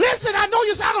 Listen, I know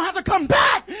you say I don't have to come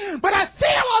back, but I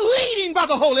feel a leading by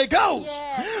the Holy Ghost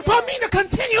for me to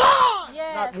continue on.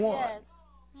 Yes, not one. Yes.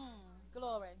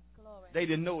 Glory. They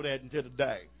didn't know that until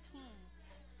today.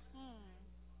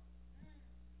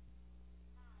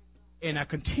 And I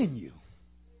continue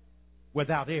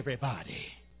without everybody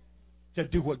to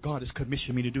do what God has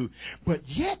commissioned me to do. But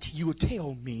yet you will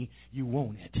tell me you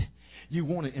want it. You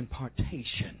want an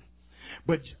impartation.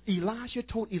 But Elijah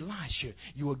told Elisha,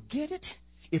 you will get it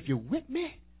if you're with me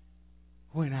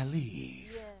when I leave.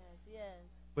 Yes.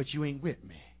 But you ain't with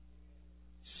me.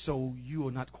 So you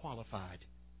are not qualified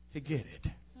to get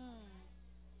it.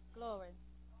 Glory.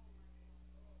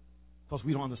 Because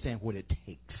we don't understand what it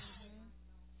takes.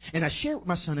 Mm-hmm. And I shared with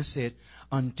my son and said,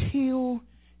 until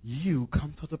you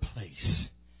come to the place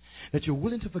that you're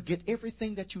willing to forget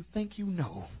everything that you think you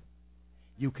know,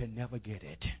 you can never get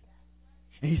it.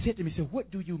 And he said to me, he said, what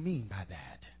do you mean by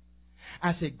that?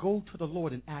 I said, go to the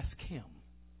Lord and ask him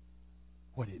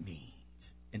what it means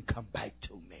and come back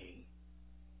to me.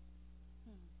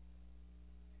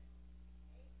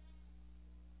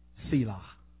 Selah.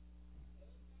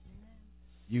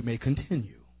 You may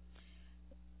continue.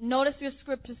 Notice your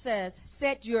scripture says,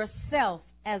 set yourself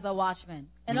as a watchman.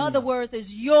 In other words, it's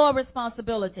your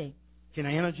responsibility. Can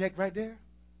I interject right there?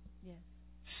 Yes.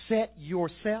 Set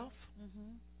yourself.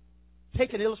 Mm-hmm.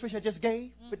 Take an illustration I just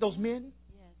gave with those men.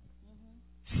 Yes.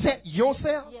 Mm-hmm. Set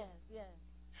yourself. Yes.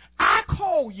 I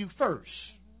call you first.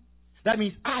 Mm-hmm. That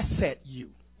means I set you.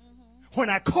 Mm-hmm. When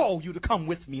I call you to come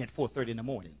with me at 4:30 in the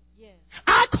morning. Yes.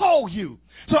 I call you.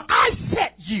 So I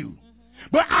set you.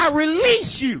 But I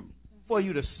release you for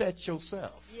you to set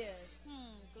yourself. Yes.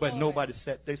 But nobody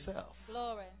set themselves.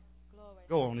 Glory. Glory.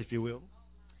 Go on, if you will.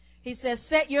 He says,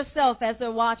 set yourself as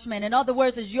a watchman. In other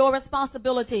words, it's your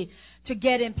responsibility to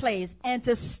get in place and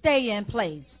to stay in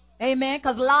place. Amen?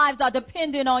 Because lives are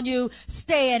dependent on you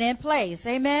staying in place.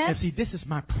 Amen? And see, this is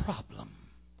my problem.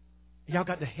 Y'all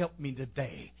got to help me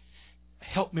today.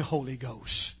 Help me, Holy Ghost.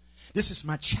 This is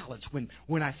my challenge.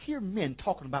 When I hear men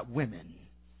talking about women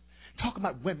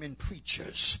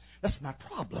preachers, that's my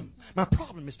problem. My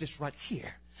problem is this right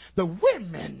here. The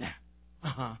women,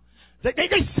 they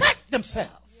set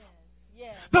themselves.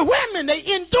 Yes. The women, they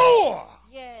endure.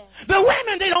 Yes. The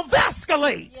women, they don't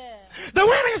vasculate. Yes. The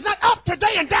women is not up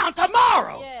today and down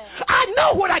tomorrow. Yes. I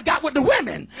know what I got with the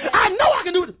women. Yes. I know I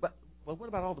can do it. But what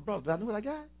about all the brothers? Do I know what I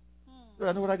got? Do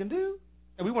I know what I can do?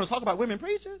 And we want to talk about women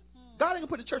preachers? God ain't going to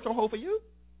put the church on hold for you.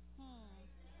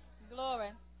 Glory.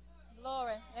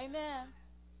 Glory. Amen.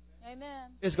 Amen.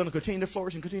 It's going to continue to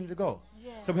flourish and continue to go.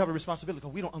 Yes. So we have a responsibility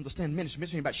because we don't understand ministry.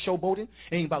 Ministry ain't about showboating.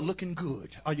 It ain't about looking good.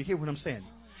 Are you hearing what I'm saying?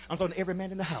 I'm talking to every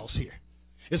man in the house here.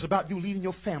 It's about you leading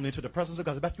your family into the presence of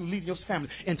God. It's about you leading your family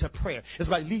into prayer. It's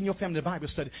about leading your family to Bible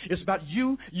study. It's about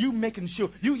you making sure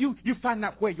you find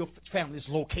out where your family is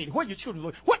located, where your children are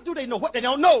located. What do they know? What they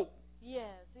don't know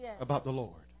about the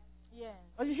Lord. Yes.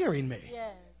 Are you hearing me?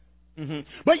 Yes.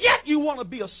 But yet you want to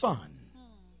be a son,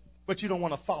 but you don't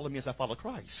want to follow me as I follow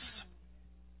Christ.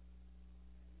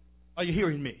 Are you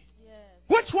hearing me? Yes.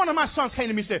 Which one of my sons came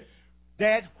to me and said,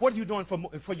 Dad, what are you doing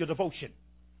for your devotion?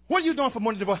 What are you doing for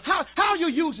morning devotion? How are you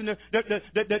using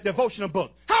the devotional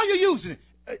book? How are you using it?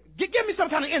 Give me some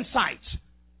kind of insights.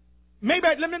 Maybe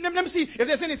let me see if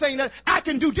there's anything that I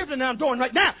can do different than I'm doing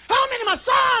right now. How many of my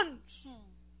sons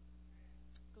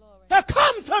have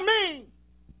come to me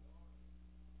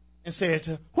and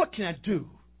said, what can I do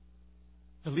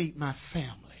to lead my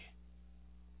family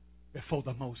before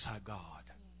the Most High God?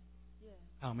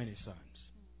 How many sons?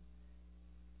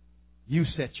 You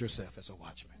set yourself as a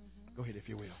watchman. Go ahead, if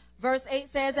you will. Verse 8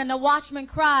 says, and the watchman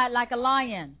cried like a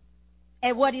lion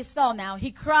at what he saw now.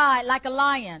 He cried like a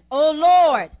lion. O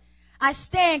Lord, I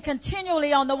stand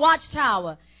continually on the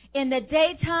watchtower in the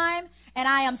daytime, and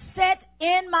I am set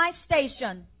in my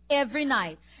station every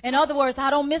night. In other words, I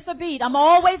don't miss a beat. I'm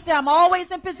always there. I'm always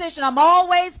in position. I'm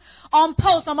always on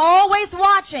post. I'm always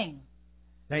watching.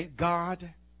 Thank God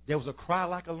there was a cry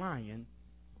like a lion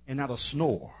and not a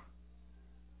snore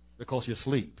because you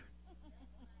sleep.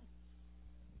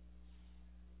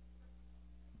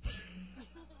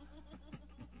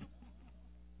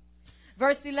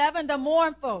 Verse 11, the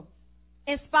mournful,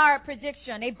 inspired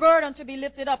prediction, a burden to be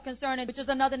lifted up concerning, which is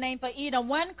another name for Edom.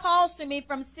 One calls to me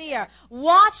from Seir,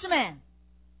 watchman.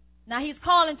 Now he's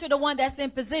calling to the one that's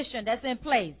in position, that's in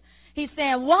place. He's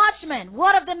saying, watchman,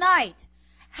 what of the night?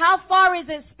 How far is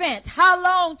it spent? How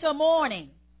long till morning?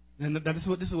 And this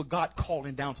is what God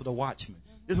calling down to the watchman.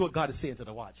 This is what God is saying to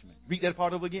the watchman. Read that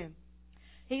part over again.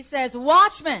 He says,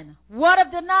 watchman, what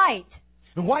of the night?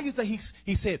 And why do you think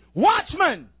he said,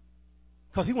 watchman?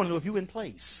 Because he wanted to know if you were in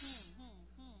place.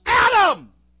 Adam,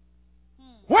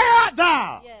 where art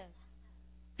thou? Yes.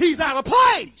 He's out of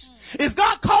place. Is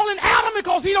God calling Adam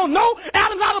because he don't know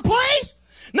Adam's out of place?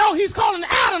 No, he's calling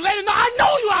Adam, letting him know, I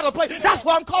know you're out of place. Yes. That's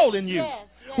why I'm calling you. Yes.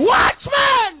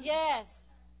 Watchman! Yes.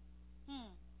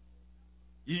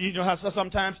 You know how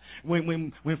sometimes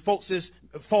when folks is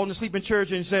falling asleep in church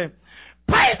and say,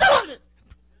 praise the Lord!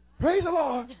 Praise the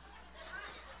Lord!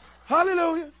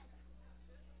 Hallelujah!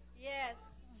 Yes.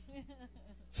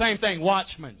 Same thing,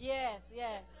 watchman. Yes.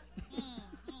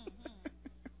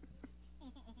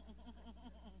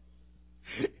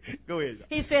 Go ahead.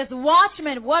 He says,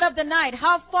 watchman, what of the night?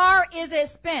 How far is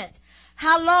it spent?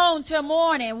 How long till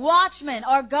morning? Watchman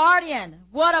or guardian,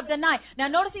 what of the night? Now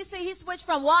notice he switched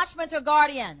from watchman to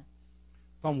guardian.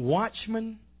 From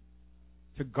watchman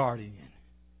to guardian.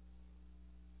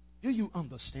 Do you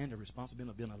understand the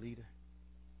responsibility of being a leader?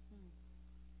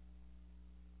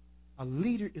 A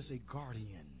leader is a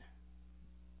guardian.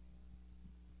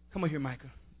 Come on here,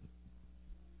 Micah.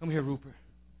 Come here, Rupert.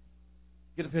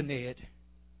 Get up here, Ned.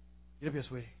 Get up here,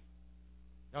 sweetie.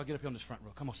 Y'all get up here on this front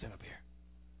row. Come on, stand up here.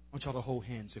 I want y'all to hold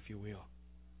hands, if you will.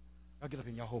 Y'all get up here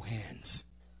and y'all hold hands.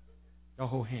 Y'all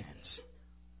hold hands.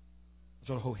 I want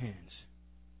y'all to hold hands.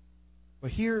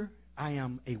 But here I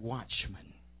am a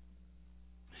watchman.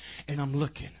 And I'm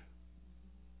looking.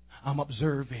 I'm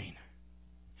observing.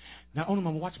 Not only am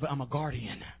I a watchman, but I'm a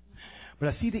guardian. But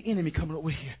I see the enemy coming over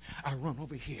here. I run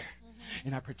over here.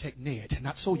 And I protect Ned.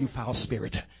 Not so, you foul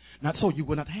spirit. Not so, you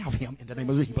will not have him. In the name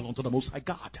of Jesus, he belongs to the Most High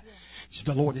God.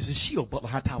 The Lord is his shield, but the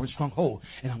high tower is stronghold.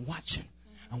 And I'm watching.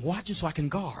 I'm watching so I can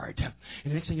guard. And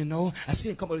the next thing you know, I see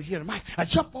him come over here. And I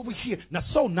jump over here. Not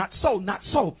so, not so, not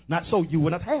so, not so. You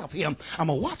will not have him. I'm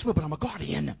a watchman, but I'm a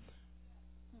guardian.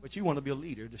 But you want to be a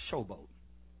leader, the showboat.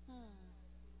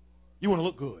 You want to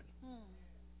look good.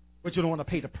 But you don't want to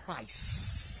pay the price.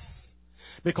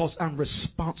 Because I'm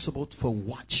responsible to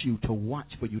watch you, to watch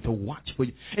for you, to watch for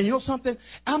you. And you know something?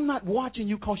 I'm not watching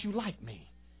you because you like me.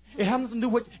 It has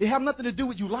nothing to do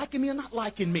with you liking me or not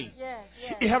liking me.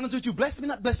 It has nothing to do with you blessing me,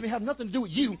 not blessing me. It has nothing to do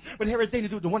with you, but it has everything to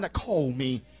do with the one that called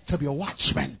me to be a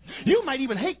watchman. You might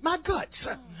even hate my guts,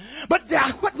 but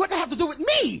what does that have to do with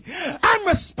me? I'm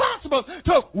responsible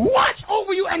to watch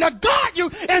over you and to guard you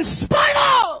in spite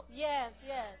of.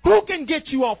 Who can get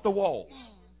you off the wall?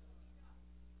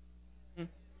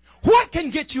 What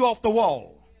can get you off the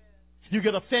wall? You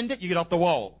get offended, you get off the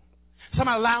wall.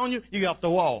 Somebody allowing you, you get off the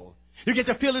wall. You get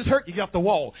your feelings hurt, you get off the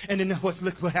wall. And then look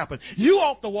what happened. You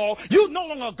off the wall, you no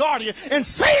longer a guardian. And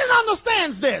Satan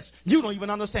understands this. You don't even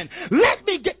understand. Let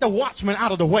me get the watchman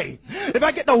out of the way. If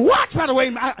I get the watchman out of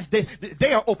the way, they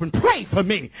are open prey for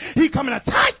me. He coming in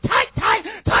tight.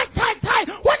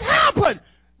 What happened?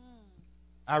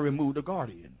 I removed the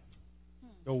guardian,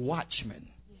 the watchman.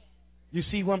 You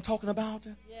see what I'm talking about?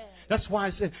 That's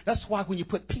why when you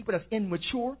put people that's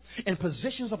immature in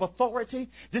positions of authority,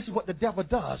 this is what the devil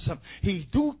does. He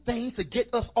do things to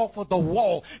get us off of the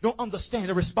wall. Don't understand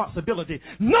the responsibility.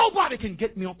 Nobody can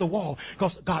get me off the wall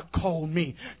because God called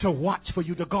me to watch for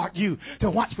you, to guard you, to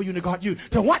watch for you, to guard you,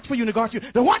 to watch for you, to guard you,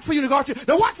 to watch for you, to guard you,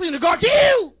 to watch for you, to guard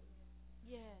you.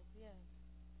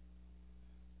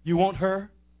 You want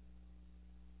her?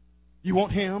 You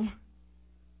want him?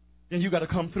 Then you got to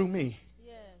come through me.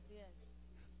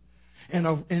 And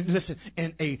listen,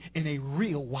 a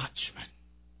real watchman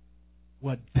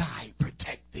will die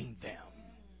protecting them.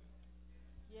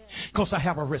 Because I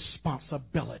have a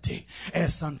responsibility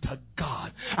as unto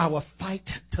God. I will fight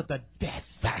to the death.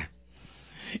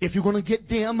 If you're going to get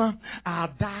them,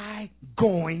 I'll die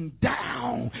going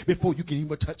down before you can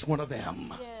even touch one of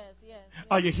them.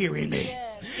 Are you hearing me?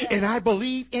 And I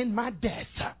believe in my death,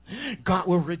 God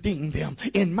will redeem them.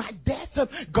 In my death,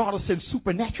 God will send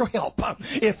supernatural help.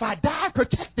 If I die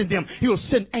protecting them, He'll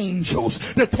send angels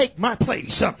to take my place,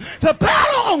 to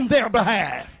battle on their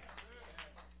behalf.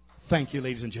 Thank you,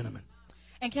 ladies and gentlemen.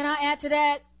 And can I add to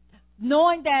that?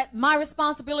 Knowing that my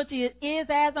responsibility is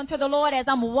as unto the Lord, as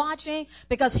I'm watching,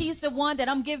 because He's the one that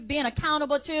I'm being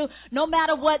accountable to. No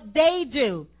matter what they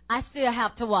do, I still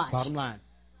have to watch. Bottom line.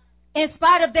 In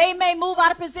spite of they may move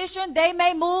out of position, they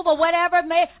may move or whatever,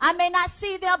 I may not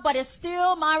see them, but it's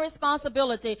still my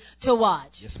responsibility to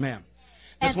watch. Yes, ma'am.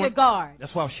 And to guard.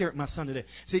 That's why I'll share it with my son today.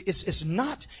 See, it's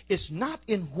not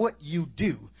in what you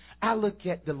do. I look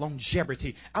at the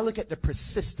longevity. I look at the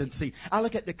persistency. I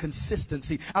look at the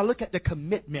consistency. I look at the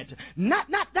commitment. Not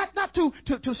to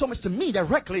so much to me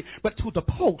directly, but to the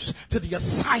post, to the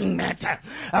assignment.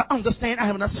 I understand I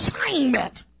have an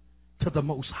assignment to the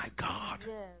Most High God.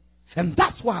 Yes. And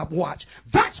that's why I watch.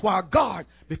 That's why I guard,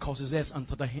 because it's as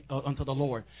unto the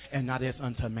Lord and not as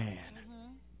unto man.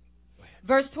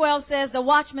 Verse 12 says, the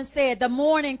watchman said, the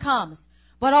morning comes,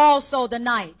 but also the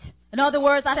night. In other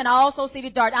words, I also see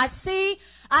the dark. I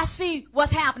see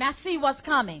what's happening. I see what's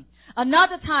coming.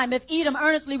 Another time, if Edom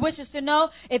earnestly wishes to know,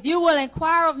 if you will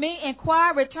inquire of me,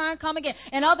 inquire, return, come again.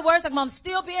 In other words, I'm going to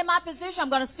still be in my position. I'm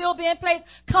going to still be in place.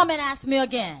 Come and ask me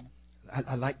again.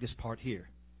 I like this part here.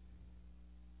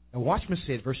 The watchman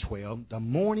said, verse 12, the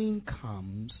morning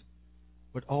comes,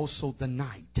 but also the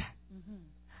night.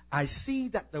 I see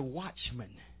that the watchman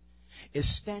is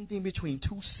standing between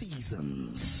two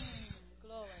seasons.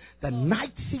 The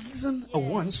night season of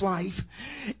one's life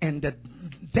and the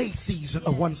day season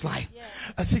of one's life.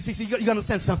 See, you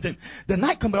understand something. The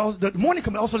night comes, the morning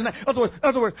comes, also the night. In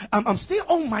other words, I'm still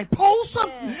on my post,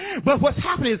 but what's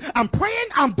happening is I'm praying,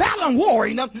 I'm battling,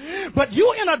 warring, but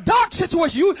you're in a dark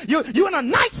situation. You're in a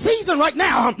night season right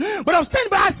now, but I'm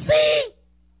standing by. I see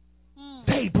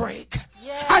daybreak.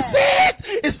 I see it.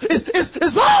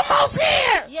 It's almost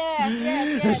here.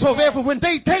 And so therefore, when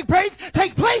they take place,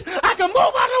 I can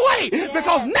move out of the way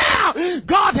because now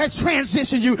God has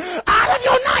transitioned you out of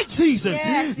your night season.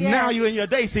 Now you're in your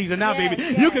day season. Now, baby,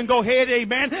 you can go ahead,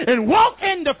 amen, and walk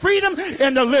in the freedom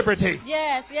and the liberty.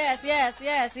 Yes.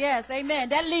 Amen.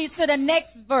 That leads to the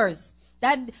next verse.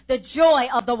 The joy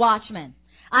of the watchman.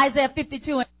 Isaiah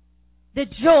 52. The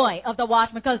joy of the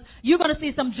watchman, because you're going to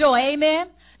see some joy. Amen.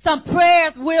 Some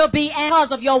prayers will be because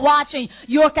of your watching,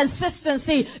 your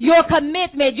consistency, your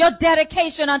commitment, your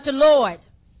dedication unto Lord.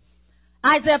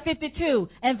 Isaiah 52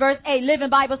 and verse 8, Living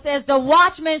Bible says, the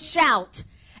watchmen shout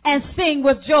and sing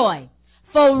with joy.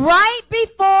 For right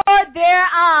before their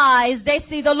eyes, they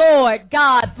see the Lord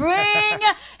God bring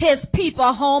his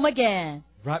people home again.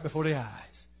 Right before their eyes.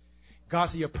 God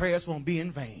said your prayers won't be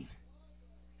in vain.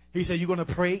 He said you're going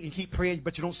to pray and keep praying,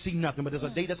 but you don't see nothing. But there's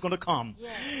a day that's going to come.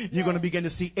 You're going to begin to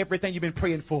see everything you've been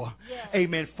praying for.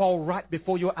 Amen. Fall right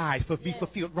before your eyes. Be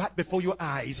fulfilled right before your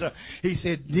eyes. He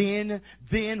said,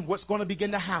 then what's going to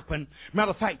begin to happen?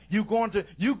 Matter of fact, you're going to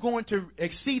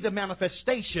exceed the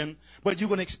manifestation, but you're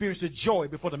going to experience the joy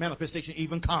before the manifestation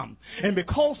even comes. And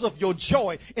because of your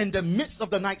joy in the midst of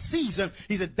the night season,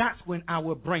 he said, that's when I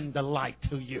will bring the light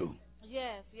to you.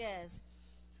 Yes, yes.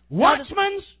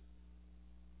 Watchmen,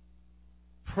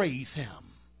 praise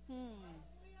him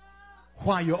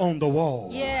while you're on the wall.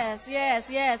 Yes, yes,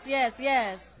 yes, yes,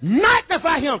 yes.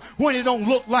 Magnify him when it don't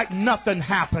look like nothing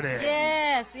happening.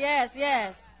 Yes, yes,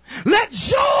 yes. Let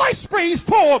joy spring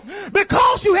forth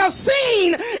because you have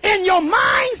seen in your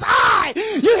mind's eye.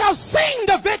 You have seen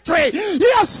the victory.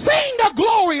 You have seen the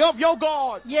glory of your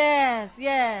God. Yes,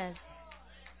 yes.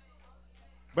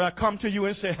 But I come to you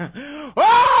and say,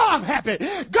 oh, I'm happy.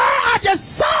 God, I just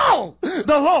saw the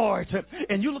Lord.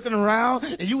 And you looking around,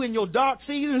 and you in your dark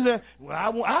season, and say, well, I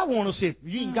want to see him.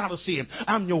 You ain't got to see him.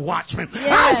 I'm your watchman. Yes.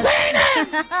 I've seen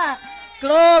him.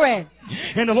 Glory.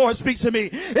 And the Lord speaks to me.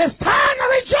 It's time to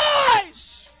rejoice.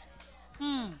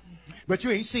 But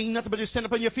you ain't seen nothing but you stand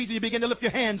up on your feet and you begin to lift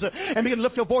your hands and begin to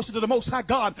lift your voice to the Most High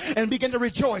God and begin to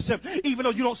rejoice, even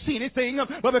though you don't see anything,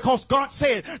 but because God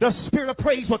said the spirit of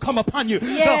praise will come upon you.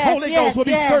 The Holy Ghost will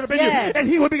be stirred up in you, and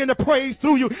he will begin to praise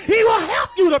through you. He will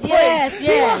help you to praise.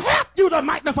 He will help you to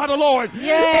magnify the Lord.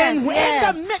 And in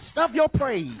the midst of your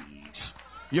praise,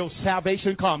 your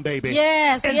salvation come, baby.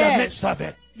 In the midst of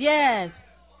it. Yes.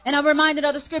 And I'm reminded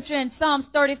of the scripture in Psalms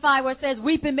 35 where it says,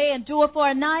 weeping may endure for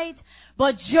a night,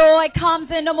 but joy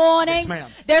comes in the morning. Yes, ma'am.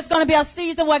 There's going to be a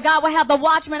season where God will have the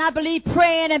watchman, I believe,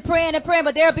 praying and praying and praying.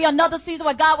 But there'll be another season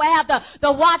where God will have the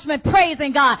watchman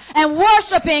praising God and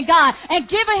worshiping God and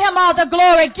giving him all the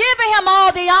glory, giving him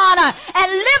all the honor and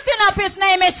lifting up his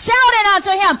name and shouting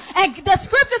unto him. And the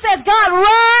scripture says God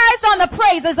rides on the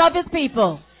praises of his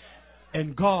people.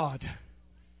 And God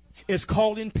is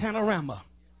calling Panorama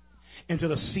into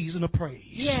the season of praise.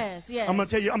 Yes, yes. I'm going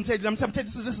to tell you, this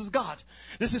is God.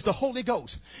 This is the Holy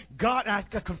Ghost. God, I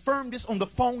confirmed this on the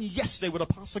phone yesterday with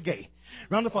Apostle Gay.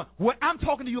 Around the phone. What I'm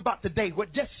talking to you about today, what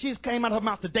just came out of her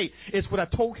mouth today, is what I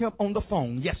told him on the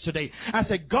phone yesterday. I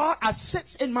said, God, I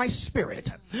sense in my spirit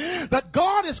that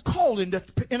God is calling the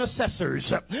intercessors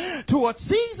to a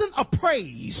season of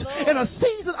praise and a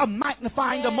season of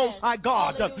magnifying the Most High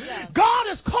God. Hallelujah. God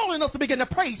is calling us to begin to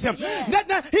praise him.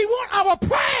 Now, he wants our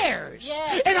prayers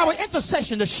and our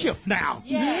intercession to shift now.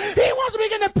 He wants to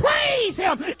begin to praise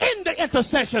him in the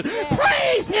intercession.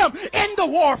 Praise him in the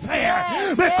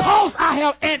warfare. Because I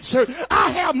have answered.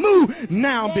 I have moved.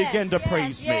 Now begin to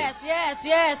praise me.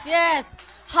 Yes.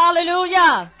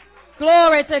 Hallelujah.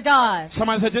 Glory to God.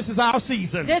 Somebody said, this is our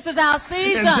season. This is our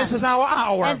season. And this is our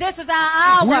hour. And this is our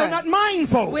hour. We're not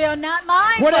mindful. We're not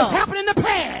mindful. What has happened in the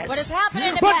past. What has happened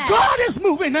in the but past. But God is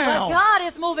moving now. But God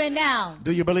is moving now.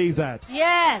 Do you believe that?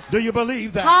 Yes. Do you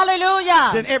believe that?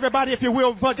 Hallelujah. Then everybody, if you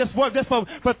will, for 30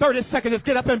 seconds, just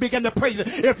get up and begin to praise him.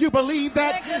 If you believe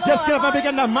that, just get up and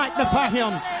begin to magnify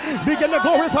him. Begin to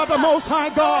glorify the Most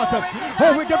High God.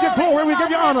 Oh, we give you glory. We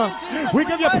give you honor. We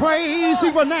give you praise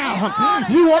even now.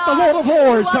 You are the Lord of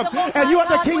Lords, and you are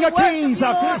the King of Kings.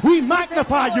 We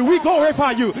magnify you. We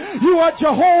glorify you. You are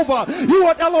Jehovah. You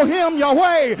are Elohim,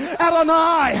 Yahweh,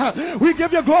 Adonai. We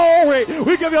give you glory.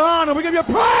 We give you honor. We give you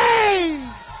praise.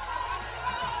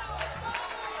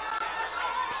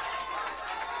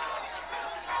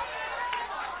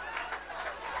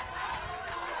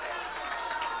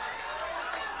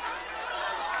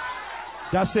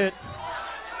 That's it.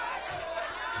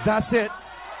 That's it.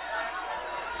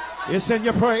 It's in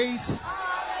your praise.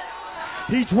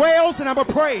 He dwells in our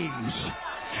praise.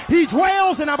 He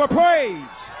dwells in our praise.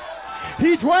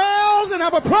 He dwells in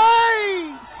our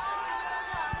praise.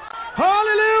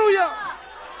 Hallelujah.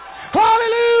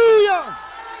 Hallelujah.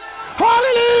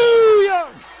 Hallelujah.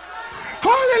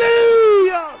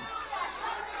 Hallelujah.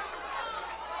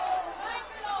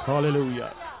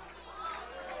 Hallelujah.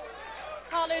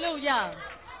 Hallelujah.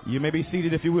 You may be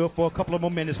seated, if you will, for a couple of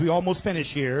more minutes. We almost finished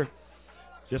here.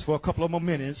 Just for a couple of more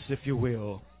minutes, if you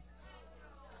will.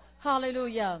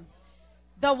 Hallelujah.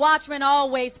 The watchman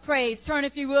always prays. Turn,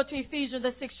 if you will, to Ephesians,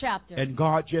 the 6th chapter. And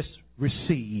God just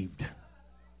received.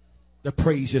 The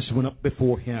praise just went up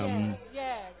before him.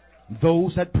 Yes.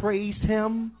 Those that praised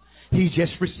him, he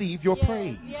just received your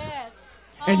praise. Yes.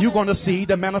 And you're going to see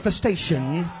the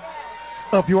manifestation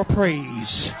of your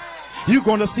praise. You're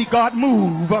going to see God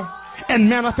move and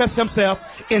manifest himself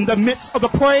in the midst of the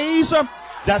praise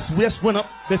that's just went up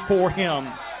before him.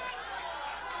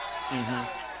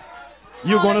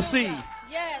 You're going to see.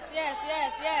 Yes, yes,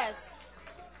 yes, yes.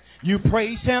 You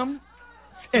praise him,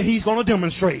 and he's going to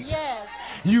demonstrate. Yes.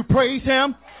 You praise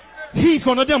him, he's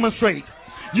going to demonstrate.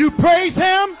 You praise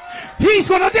him, he's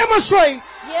going to demonstrate.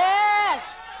 Yes.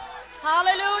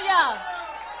 Hallelujah.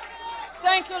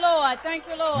 Thank you, Lord. Thank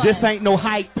you, Lord. This ain't no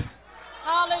hype.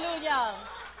 Hallelujah.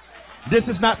 This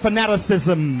is not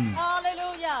fanaticism.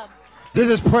 Hallelujah. This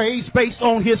is praise based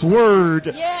on his word.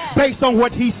 Yes. Based on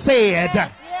what he said.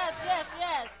 Yes, yes, yes,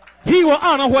 yes. He will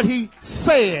honor what he What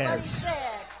says. he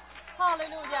said.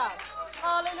 Hallelujah.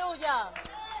 Hallelujah.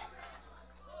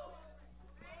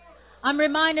 I'm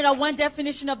reminded of one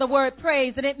definition of the word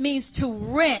praise, and it means to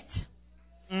rent,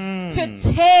 to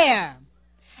tear.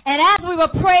 And as we were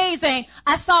praising,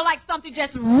 I saw like something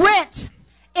just rent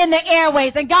in the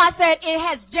airways. And God said it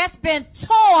has just been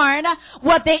torn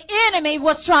what the enemy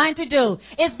was trying to do.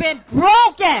 It's been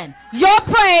broken. Your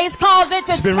praise caused it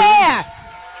to tear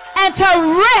and to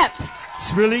rip.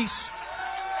 Release.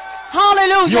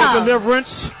 Hallelujah. Your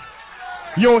deliverance,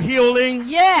 your healing,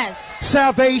 Yes.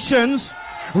 salvations,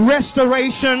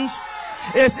 restorations.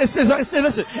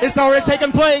 Listen, it's already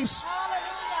taken place.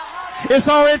 It's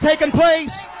already taken place.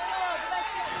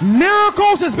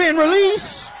 Miracles is being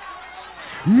released.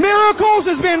 Miracles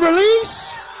is being released.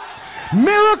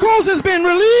 Miracles is being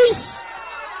released.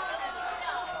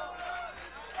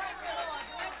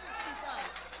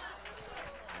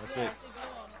 That's it.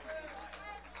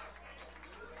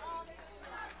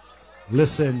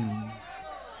 Listen.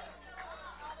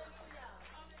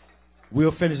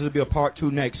 We'll finish. It'll be a part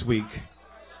 2 next week.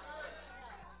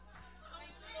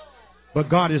 But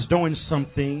God is doing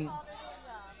something.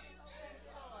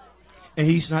 And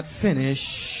he's not finished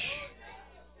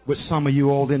with some of you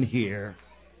all in here.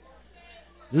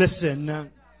 Listen,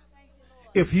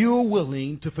 if you're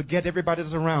willing to forget everybody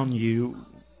that's around you,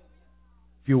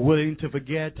 if you're willing to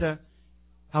forget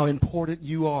how important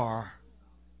you are,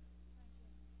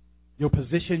 your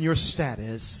position, your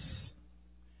status,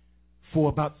 for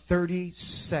about 30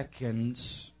 seconds,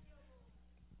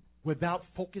 without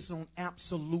focusing on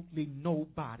absolutely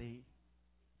nobody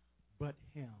but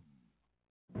him.